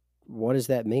what does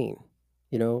that mean?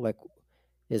 Like,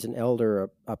 is an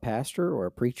elder a pastor or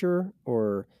a preacher,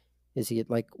 or is he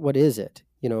like, what is it?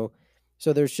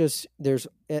 So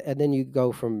and then you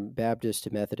go from Baptist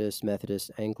to Methodist,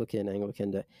 Anglican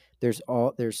to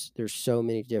there's so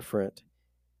many different.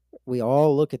 We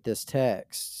all look at this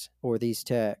text or these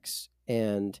texts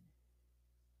and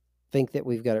think that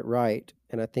we've got it right,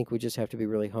 and I think we just have to be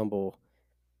really humble,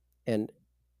 and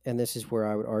this is where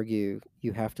I would argue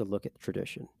you have to look at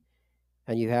tradition,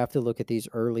 and you have to look at these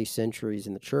early centuries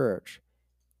in the church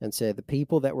and say the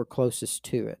people that were closest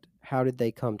to it, how did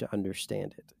they come to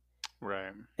understand it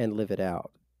Right. and live it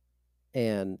out?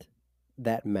 And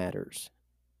that matters,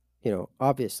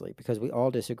 obviously, because we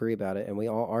all disagree about it and we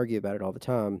all argue about it all the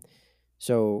time.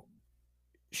 So,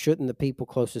 shouldn't the people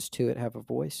closest to it have a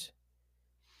voice?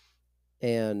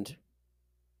 And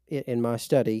in my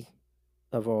study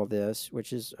of all this,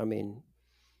 which is, I mean,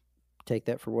 take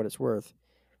that for what it's worth,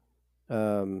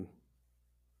 um,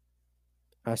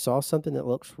 I saw something that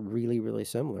looks really, really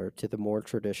similar to the more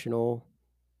traditional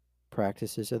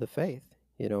practices of the faith,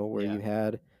 where Yeah. you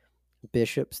had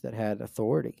bishops that had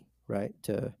authority, right,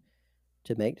 to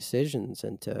make decisions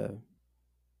and to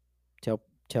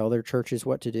tell their churches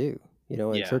what to do,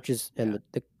 and Yeah. churches and Yeah.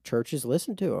 the churches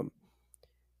listened to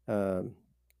them,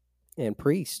 and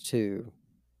priests who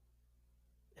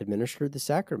administered the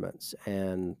sacraments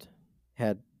and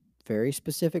had very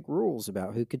specific rules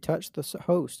about who could touch the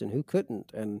host and who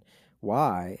couldn't and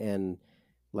why, and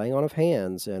laying on of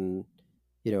hands, and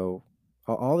you know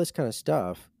all this kind of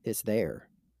stuff is there,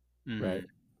 right? Mhm.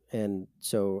 And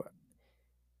so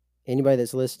anybody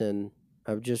that's listening,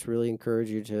 I would just really encourage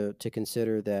you to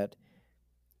consider that,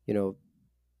 you know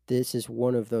this is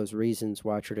one of those reasons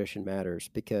why tradition matters,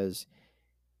 because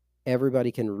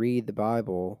everybody can read the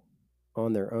Bible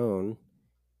on their own,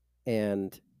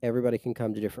 and everybody can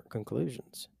come to different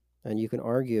conclusions, and you can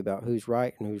argue about who's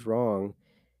right and who's wrong.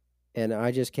 And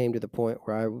I just came to the point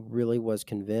where I really was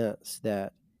convinced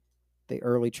that the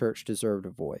early church deserved a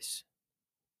voice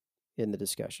in the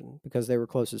discussion because they were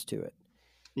closest to it,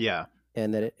 Yeah.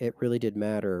 and that it really did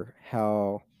matter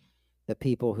how the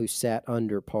people who sat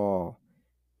under Paul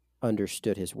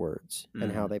understood his words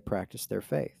and how Mhm. they practiced their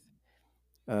faith.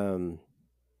 Um,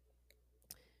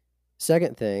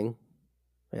 Second thing,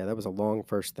 yeah, that was a long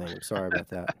first thing. I'm sorry about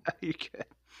that. You can.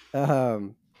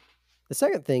 Um, the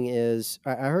second thing is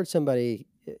I heard somebody,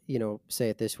 say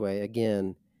it this way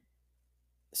again.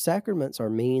 Sacraments are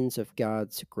means of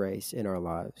God's grace in our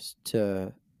lives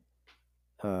to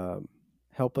um,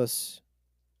 help us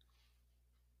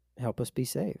be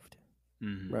saved,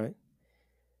 Mhm. right?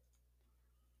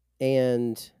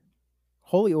 And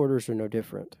holy orders are no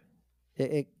different,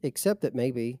 except that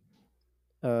maybe,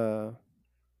 uh,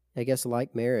 I guess,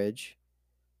 like marriage,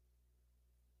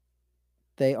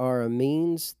 they are a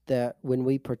means that when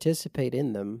we participate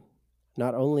in them,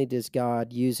 not only does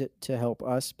God use it to help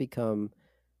us become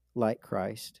like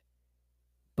Christ,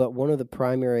 but one of the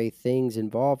primary things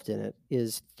involved in it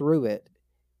is through it,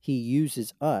 he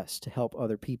uses us to help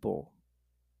other people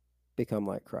become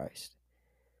like Christ.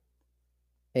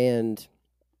 And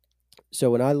so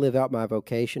when I live out my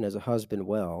vocation as a husband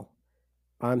well,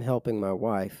 I'm helping my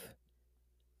wife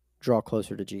draw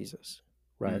closer to Jesus,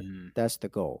 right? Mhm. That's the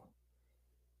goal.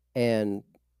 And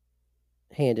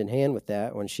hand in hand with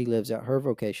that, when she lives out her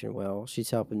vocation well, she's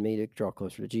helping me to draw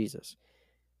closer to Jesus.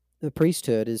 The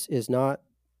priesthood is not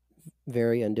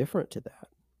very indifferent to that,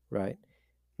 right?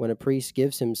 When a priest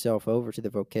gives himself over to the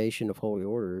vocation of holy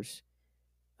orders,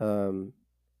 um,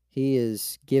 he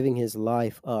is giving his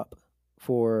life up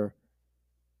for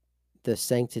the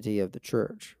sanctity of the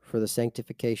church, for the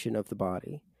sanctification of the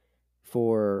body,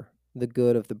 for the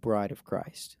good of the bride of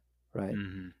Christ, right?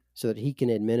 Mhm. So that he can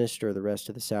administer the rest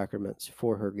of the sacraments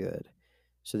for her good,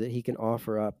 so that he can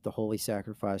offer up the holy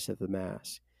sacrifice of the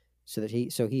Mass, so that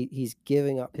he's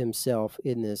giving up himself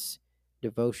in this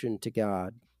devotion to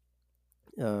God,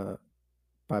 uh,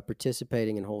 by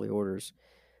participating in holy orders.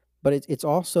 But it's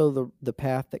also the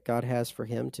path that God has for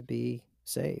him to be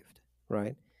saved,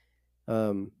 right?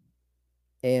 Um,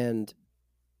 and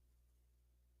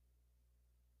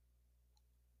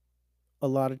a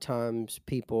lot of times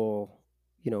people,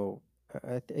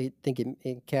 I think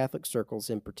in Catholic circles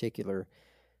in particular,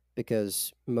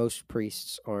 because most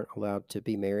priests aren't allowed to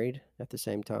be married at the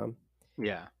same time.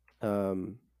 Yeah.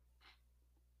 Um,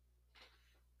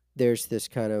 there's this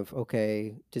kind of,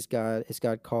 okay, is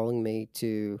God calling me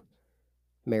to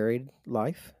married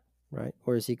life, right?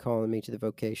 Or is he calling me to the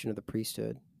vocation of the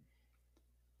priesthood?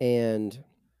 And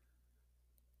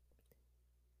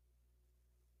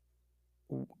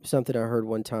something I heard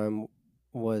one time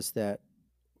was that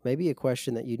maybe a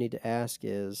question that you need to ask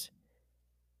is,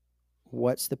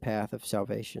 what's the path of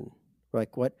salvation?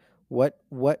 Like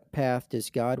what path does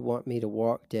God want me to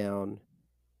walk down,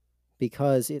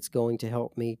 because it's going to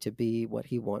help me to be what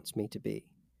he wants me to be,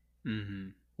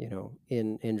 Mhm.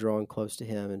 in drawing close to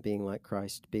him and being like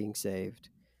Christ, being saved.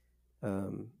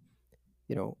 Um,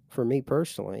 for me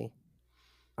personally,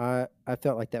 I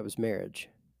felt like that was marriage.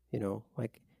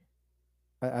 Like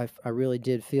I really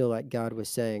did feel like God was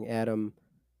saying, Adam,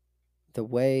 the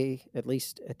way, at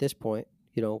least at this point,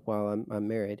 while I'm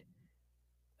married,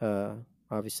 uh,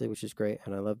 obviously, which is great,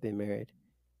 and I love being married,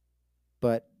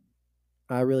 but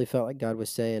I really felt like God was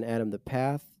saying, Adam, the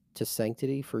path to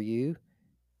sanctity for you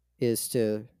is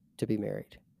to be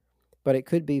married. But it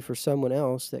could be for someone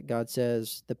else that God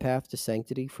says the path to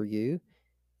sanctity for you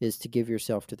is to give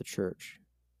yourself to the church.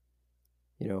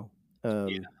 You know, Yeah.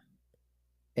 um,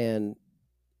 and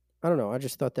I don't know. I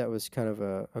just thought that was kind of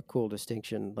a cool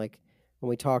distinction. Like when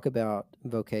we talk about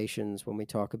vocations, when we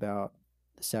talk about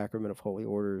the sacrament of holy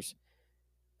orders,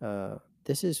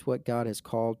 this is what God has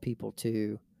called people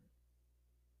to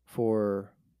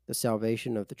for the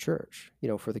salvation of the church,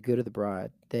 for the good of the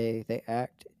bride. They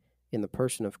act in the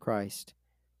person of Christ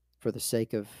for the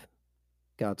sake of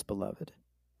God's beloved,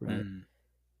 right? Mm.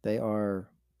 They are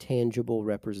tangible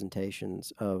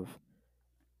representations of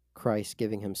Christ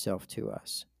giving himself to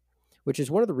us, which is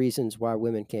one of the reasons why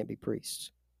women can't be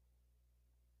priests.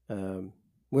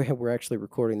 We're actually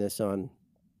recording this on,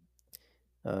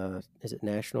 is it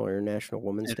National or International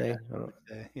Women's Day? I International don't, Women's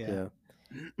Day, yeah.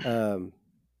 yeah. Um,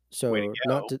 Way to so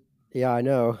not go. to, yeah, I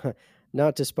know,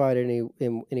 not to spite any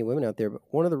women out there, but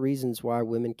one of the reasons why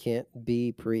women can't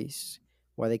be priests,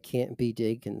 why they can't be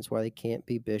deacons, why they can't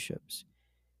be bishops,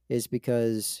 is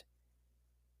because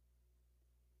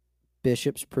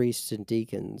bishops, priests, and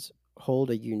deacons hold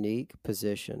a unique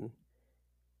position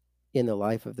in the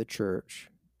life of the church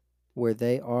where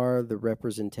they are the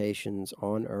representations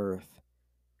on earth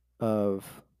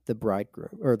of the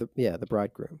bridegroom, or the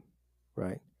bridegroom,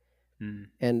 right? Mm.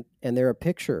 And they're a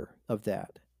picture of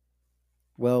that.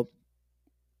 Well,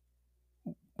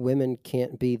 women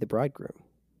can't be the bridegroom,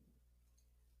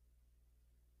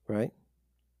 right?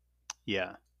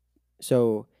 Yeah.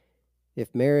 So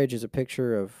if marriage is a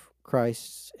picture of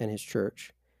Christ and his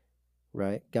church,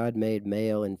 right? God made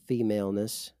male and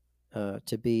femaleness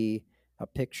to be a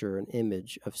picture, an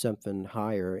image of something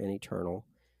higher and eternal,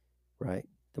 right?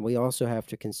 Then we also have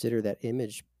to consider that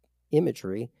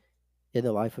imagery in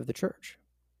the life of the church.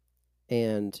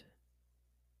 And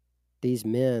these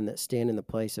men that stand in the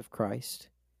place of Christ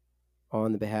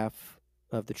on the behalf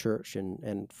of the church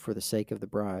and for the sake of the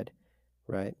bride,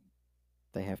 right?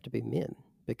 They have to be men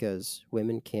because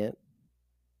women can't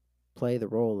play the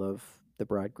role of the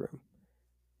bridegroom.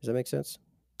 Does that make sense?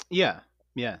 Yeah.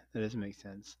 Yeah, that does make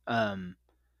sense.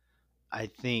 I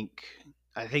think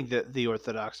I think that the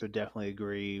Orthodox would definitely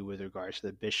agree with regards to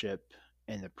the bishop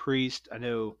and the priest. I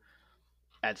know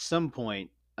at some point,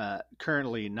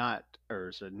 currently not,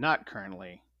 or so not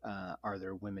currently, are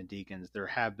there women deacons. There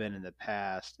have been in the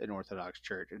past in Orthodox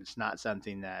Church, and it's not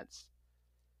something that's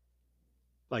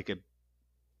like a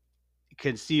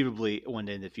conceivably one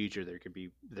day in the future there could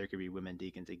be women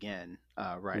deacons again.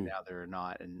 Right Mm, now there are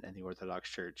not in the Orthodox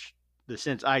Church. The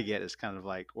sense I get is kind of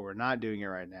like, well, we're not doing it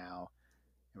right now,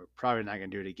 and we're probably not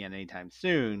going to do it again anytime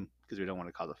soon because we don't want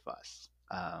to cause a fuss.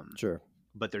 sure.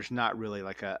 But there's not really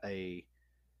like a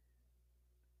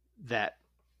that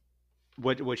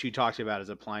what you talked about is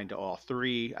applying to all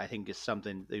three. I think is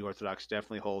something the Orthodox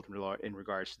definitely hold in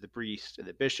regards to the priest and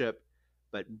the bishop,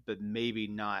 but maybe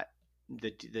not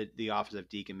the office of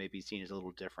deacon may be seen as a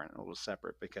little different, a little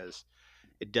separate because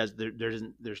it does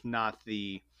there's not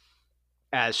the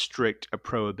as strict a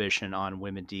prohibition on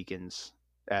women deacons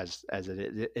as it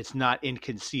is. It's not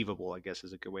inconceivable, I guess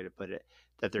is a good way to put it,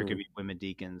 that there could Mm, be women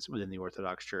deacons within the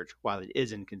Orthodox Church, while it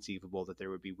is inconceivable that there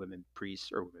would be women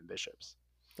priests or women bishops.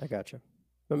 I gotcha.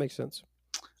 That makes sense.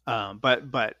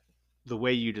 But the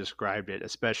way you described it,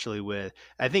 especially with,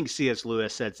 I think C.S.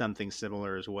 Lewis said something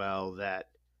similar as well, that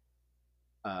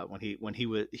when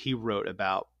he wrote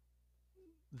about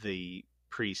the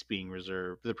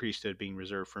the priesthood being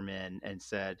reserved for men, and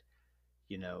said,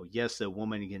 yes, a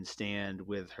woman can stand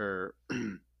with her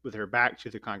with her back to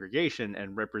the congregation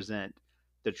and represent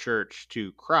the church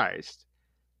to Christ,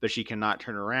 but she cannot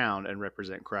turn around and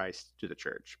represent Christ to the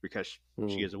church because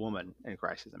she Mm, is a woman and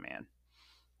Christ is a man.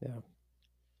 yeah.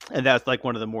 And that's like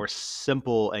one of the more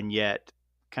simple and yet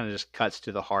kind of just cuts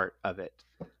to the heart of it.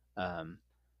 um,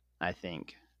 I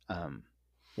think. um,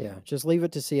 Yeah. Just leave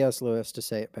it to C.S. Lewis to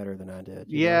say it better than I did,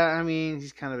 yeah, I mean,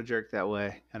 he's kind of a jerk that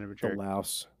way, kind of a The jerk.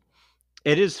 louse.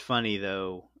 It is funny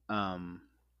though,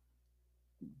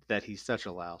 that he's such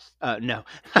a louse. No,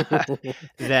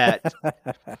 that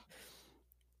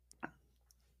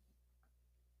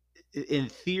in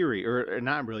theory, or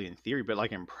not really in theory, but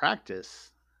like in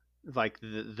practice, like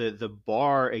the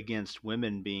bar against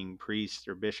women being priests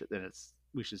or bishops, and it's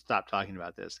we should stop talking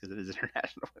about this because it is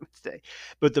International Women's Day.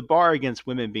 But the bar against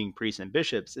women being priests and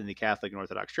bishops in the Catholic and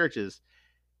Orthodox churches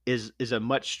is a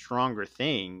much stronger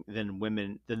thing than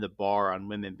the bar on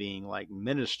women being like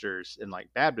ministers in like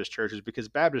Baptist churches, because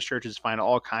Baptist churches find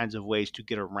all kinds of ways to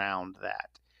get around that.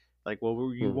 Like,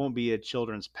 well, you Mm, won't be a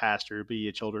children's pastor, you'll be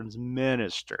a children's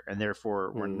minister, and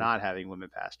therefore we're mm, not having women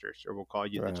pastors, or we'll call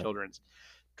you the right. children's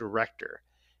director.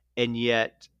 And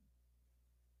yet,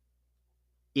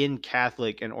 in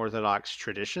Catholic and Orthodox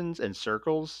traditions and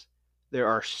circles, there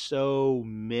are so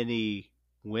many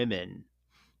women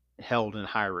held in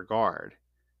high regard.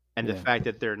 And the Yeah. fact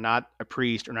that they're not a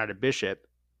priest or not a bishop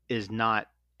is not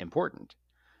important.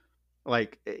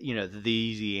 Like, the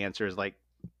easy answer is like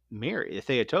Mary, the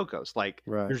Theotokos. Like,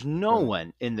 Right. there's no Right.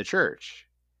 one in the church,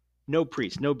 no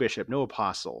priest, no bishop, no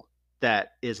apostle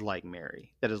that is like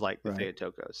Mary, that is like the Right.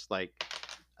 Theotokos. Like,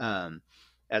 um,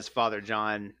 as Father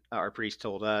John, our priest,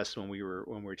 told us when we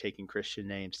were taking Christian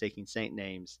names, taking saint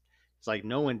names, it's like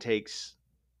no one takes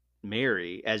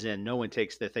Mary, as in no one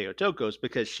takes the Theotokos,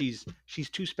 because she's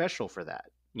too special for that,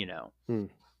 you know. Hmm.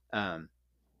 Um,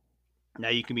 Now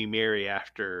you can be Mary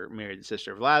after Mary, the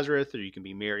sister of Lazarus, or you can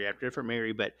be Mary after different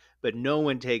Mary, but no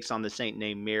one takes on the saint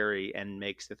named Mary and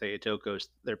makes the Theotokos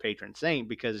their patron saint,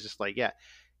 because it's just like, yeah,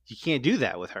 you can't do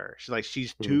that with her.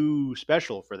 She's Hmm. too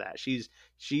special for that. She's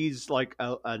like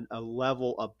a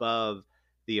level above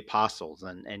the apostles,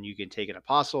 and you can take an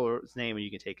apostle's name and you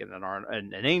can take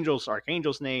an angel's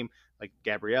archangel's name, like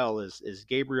Gabrielle is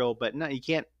Gabriel, but no, you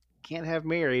can't have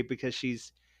Mary because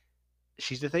she's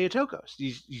the Theotokos.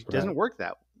 She Right. doesn't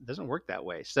work that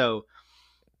way. So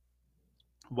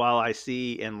while I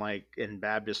see in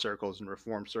Baptist circles and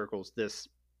Reformed circles this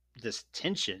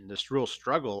tension, this real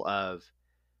struggle of,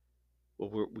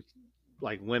 well,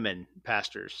 like, women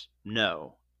pastors,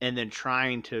 no, and then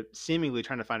seemingly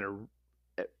trying to find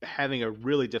having a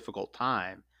really difficult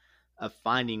time of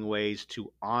finding ways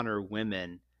to honor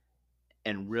women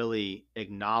and really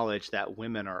acknowledge that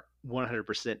women are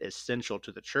 100% essential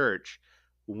to the church,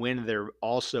 when they're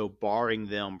also barring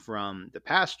them from the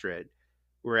pastorate.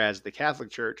 Whereas the Catholic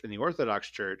Church and the Orthodox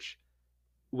Church,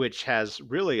 which has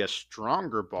really a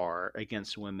stronger bar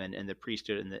against women in the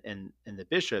priesthood and the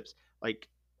bishops, like,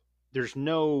 there's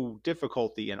no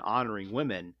difficulty in honoring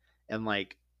women and,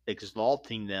 like,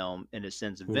 exalting them, in a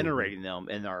sense, Hmm. venerating them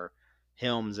in our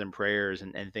hymns and prayers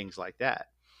and things like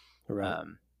that. Right.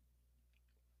 Um,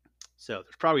 So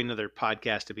there's probably another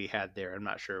podcast to be had there. I'm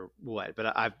not sure what,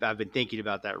 but I've been thinking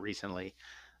about that recently.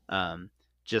 Um,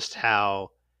 just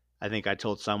how I think I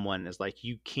told someone is like,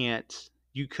 you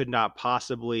could not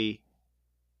possibly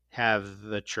have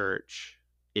the church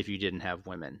if you didn't have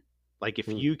women. Like, if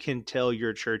Hmm. you can tell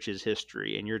your church's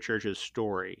history and your church's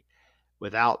story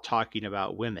without talking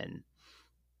about women,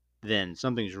 then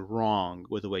something's wrong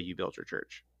with the way you built your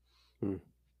church. Hmm.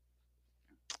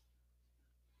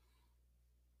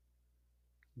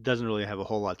 Doesn't really have a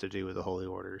whole lot to do with the holy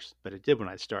orders, but it did when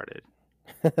I started.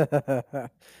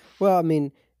 Well, I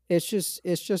mean, it's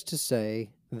just to say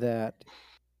that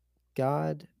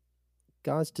God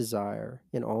God's desire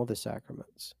in all the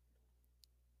sacraments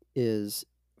is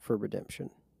for redemption.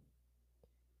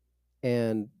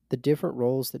 And the different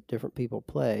roles that different people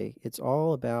play, it's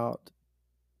all about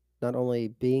not only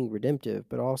being redemptive,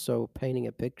 but also painting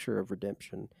a picture of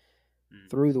redemption Mm.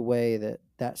 through the way that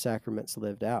that sacrament's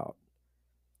lived out.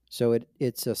 So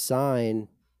it's a sign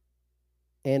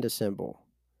and a symbol.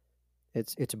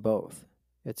 It's both.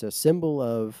 It's a symbol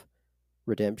of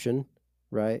redemption,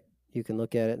 right? You can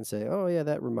look at it and say, "Oh yeah,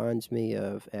 that reminds me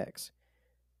of X."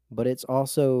 But it's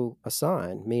also a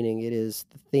sign, meaning it is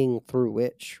the thing through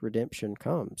which redemption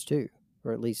comes too,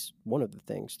 or at least one of the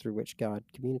things through which God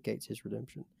communicates his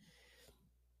redemption.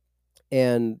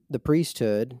 And the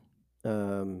priesthood,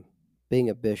 being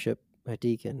a bishop, a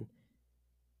deacon,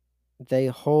 they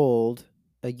hold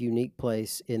a unique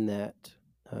place in that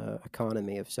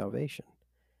economy of salvation.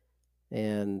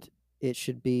 And it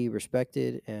should be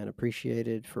respected and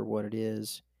appreciated for what it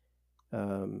is,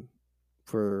 um,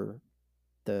 for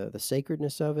the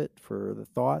sacredness of it, for the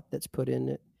thought that's put in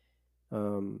it.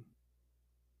 Um,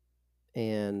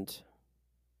 and,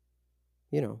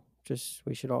 just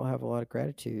we should all have a lot of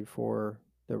gratitude for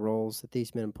the roles that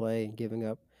these men play in giving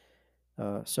up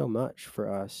so much for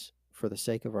us for the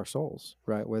sake of our souls,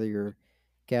 right? Whether you're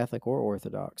Catholic or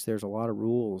Orthodox, there's a lot of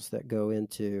rules that go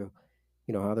into,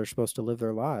 how they're supposed to live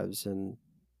their lives and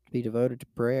be devoted to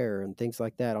prayer and things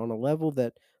like that on a level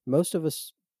that most of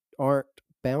us aren't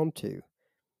bound to.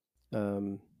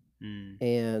 Um, Mm.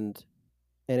 and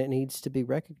and it needs to be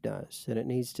recognized and it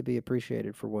needs to be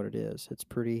appreciated for what it is. It's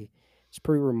pretty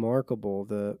remarkable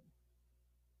the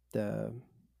the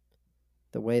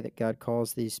way that God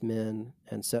calls these men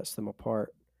and sets them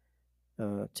apart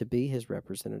to be His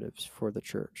representatives for the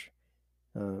church,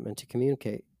 and to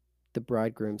communicate the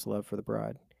bridegroom's love for the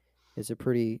bride is a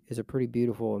pretty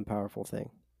beautiful and powerful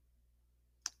thing.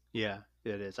 Yeah,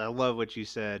 it is. I love what you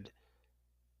said,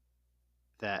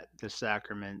 that the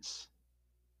sacraments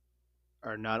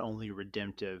are not only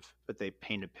redemptive, but they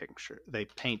paint a picture. They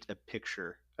paint a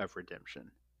picture of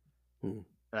redemption. Mm.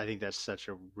 And I think that's such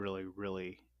a really,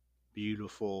 really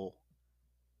beautiful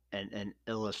and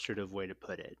illustrative way to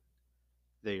put it.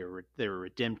 They were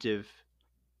redemptive,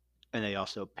 and they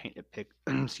also paint a pic.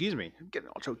 Excuse me, I'm getting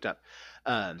all choked up.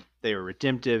 They were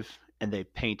redemptive, and they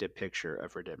paint a picture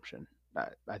of redemption.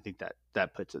 I think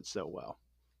that puts it so well.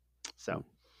 So Mm.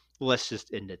 let's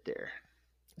just end it there.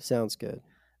 Sounds good.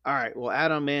 All right. Well,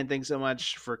 Adam, man, thanks so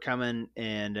much for coming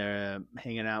and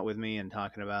hanging out with me and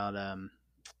talking about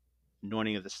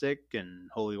anointing of the sick and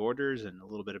holy orders and a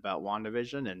little bit about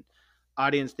WandaVision. And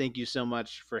audience, thank you so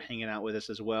much for hanging out with us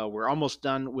as well. We're almost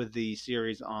done with the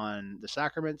series on the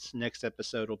sacraments. Next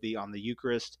episode will be on the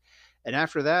Eucharist. And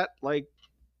after that, like,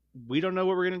 we don't know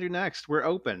what we're going to do next. We're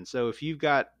open. So if you've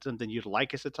got something you'd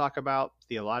like us to talk about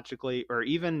theologically, or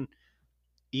even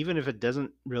if it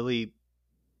doesn't really,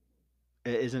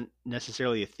 it isn't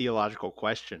necessarily a theological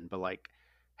question, but like,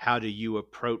 how do you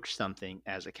approach something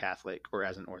as a Catholic or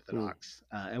as an Orthodox?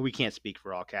 And we can't speak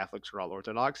for all Catholics or all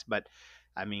Orthodox, but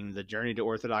I mean, the journey to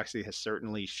Orthodoxy has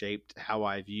certainly shaped how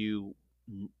I view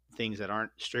things that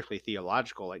aren't strictly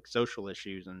theological, like social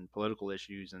issues and political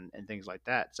issues and things like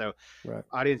that. So, Right.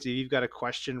 audience, if you've got a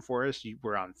question for us,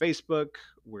 we're on Facebook,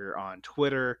 we're on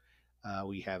Twitter.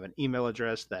 We have an email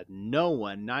address that no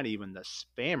one, not even the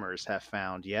spammers, have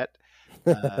found yet.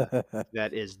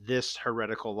 That is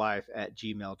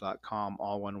thishereticallife@gmail.com,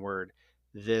 all one word,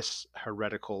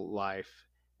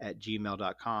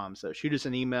 thishereticallife@gmail.com. So shoot us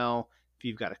an email if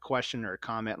you've got a question or a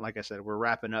comment. Like I said, we're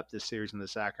wrapping up this series on the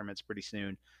sacraments pretty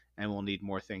soon, and we'll need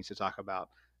more things to talk about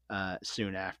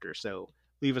soon after. So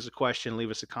leave us a question,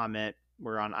 leave us a comment.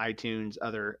 We're on iTunes,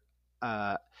 other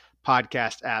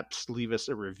podcast apps. Leave us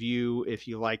a review if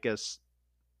you like us.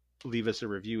 Leave us a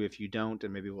review if you don't,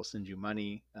 and maybe we'll send you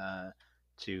money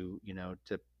to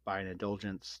buy an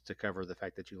indulgence to cover the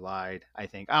fact that you lied. I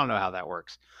don't know how that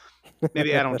works.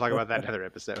 Maybe I don't talk about that in another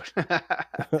episode.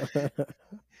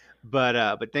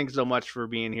 But thanks so much for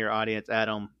being here, audience.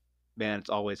 Adam, man, it's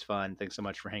always fun. Thanks so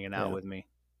much for hanging out with me.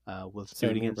 We'll do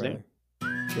it again soon.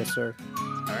 Yes, sir.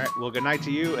 All right. Well, good night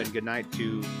to you, and good night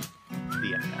to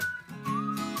the internet.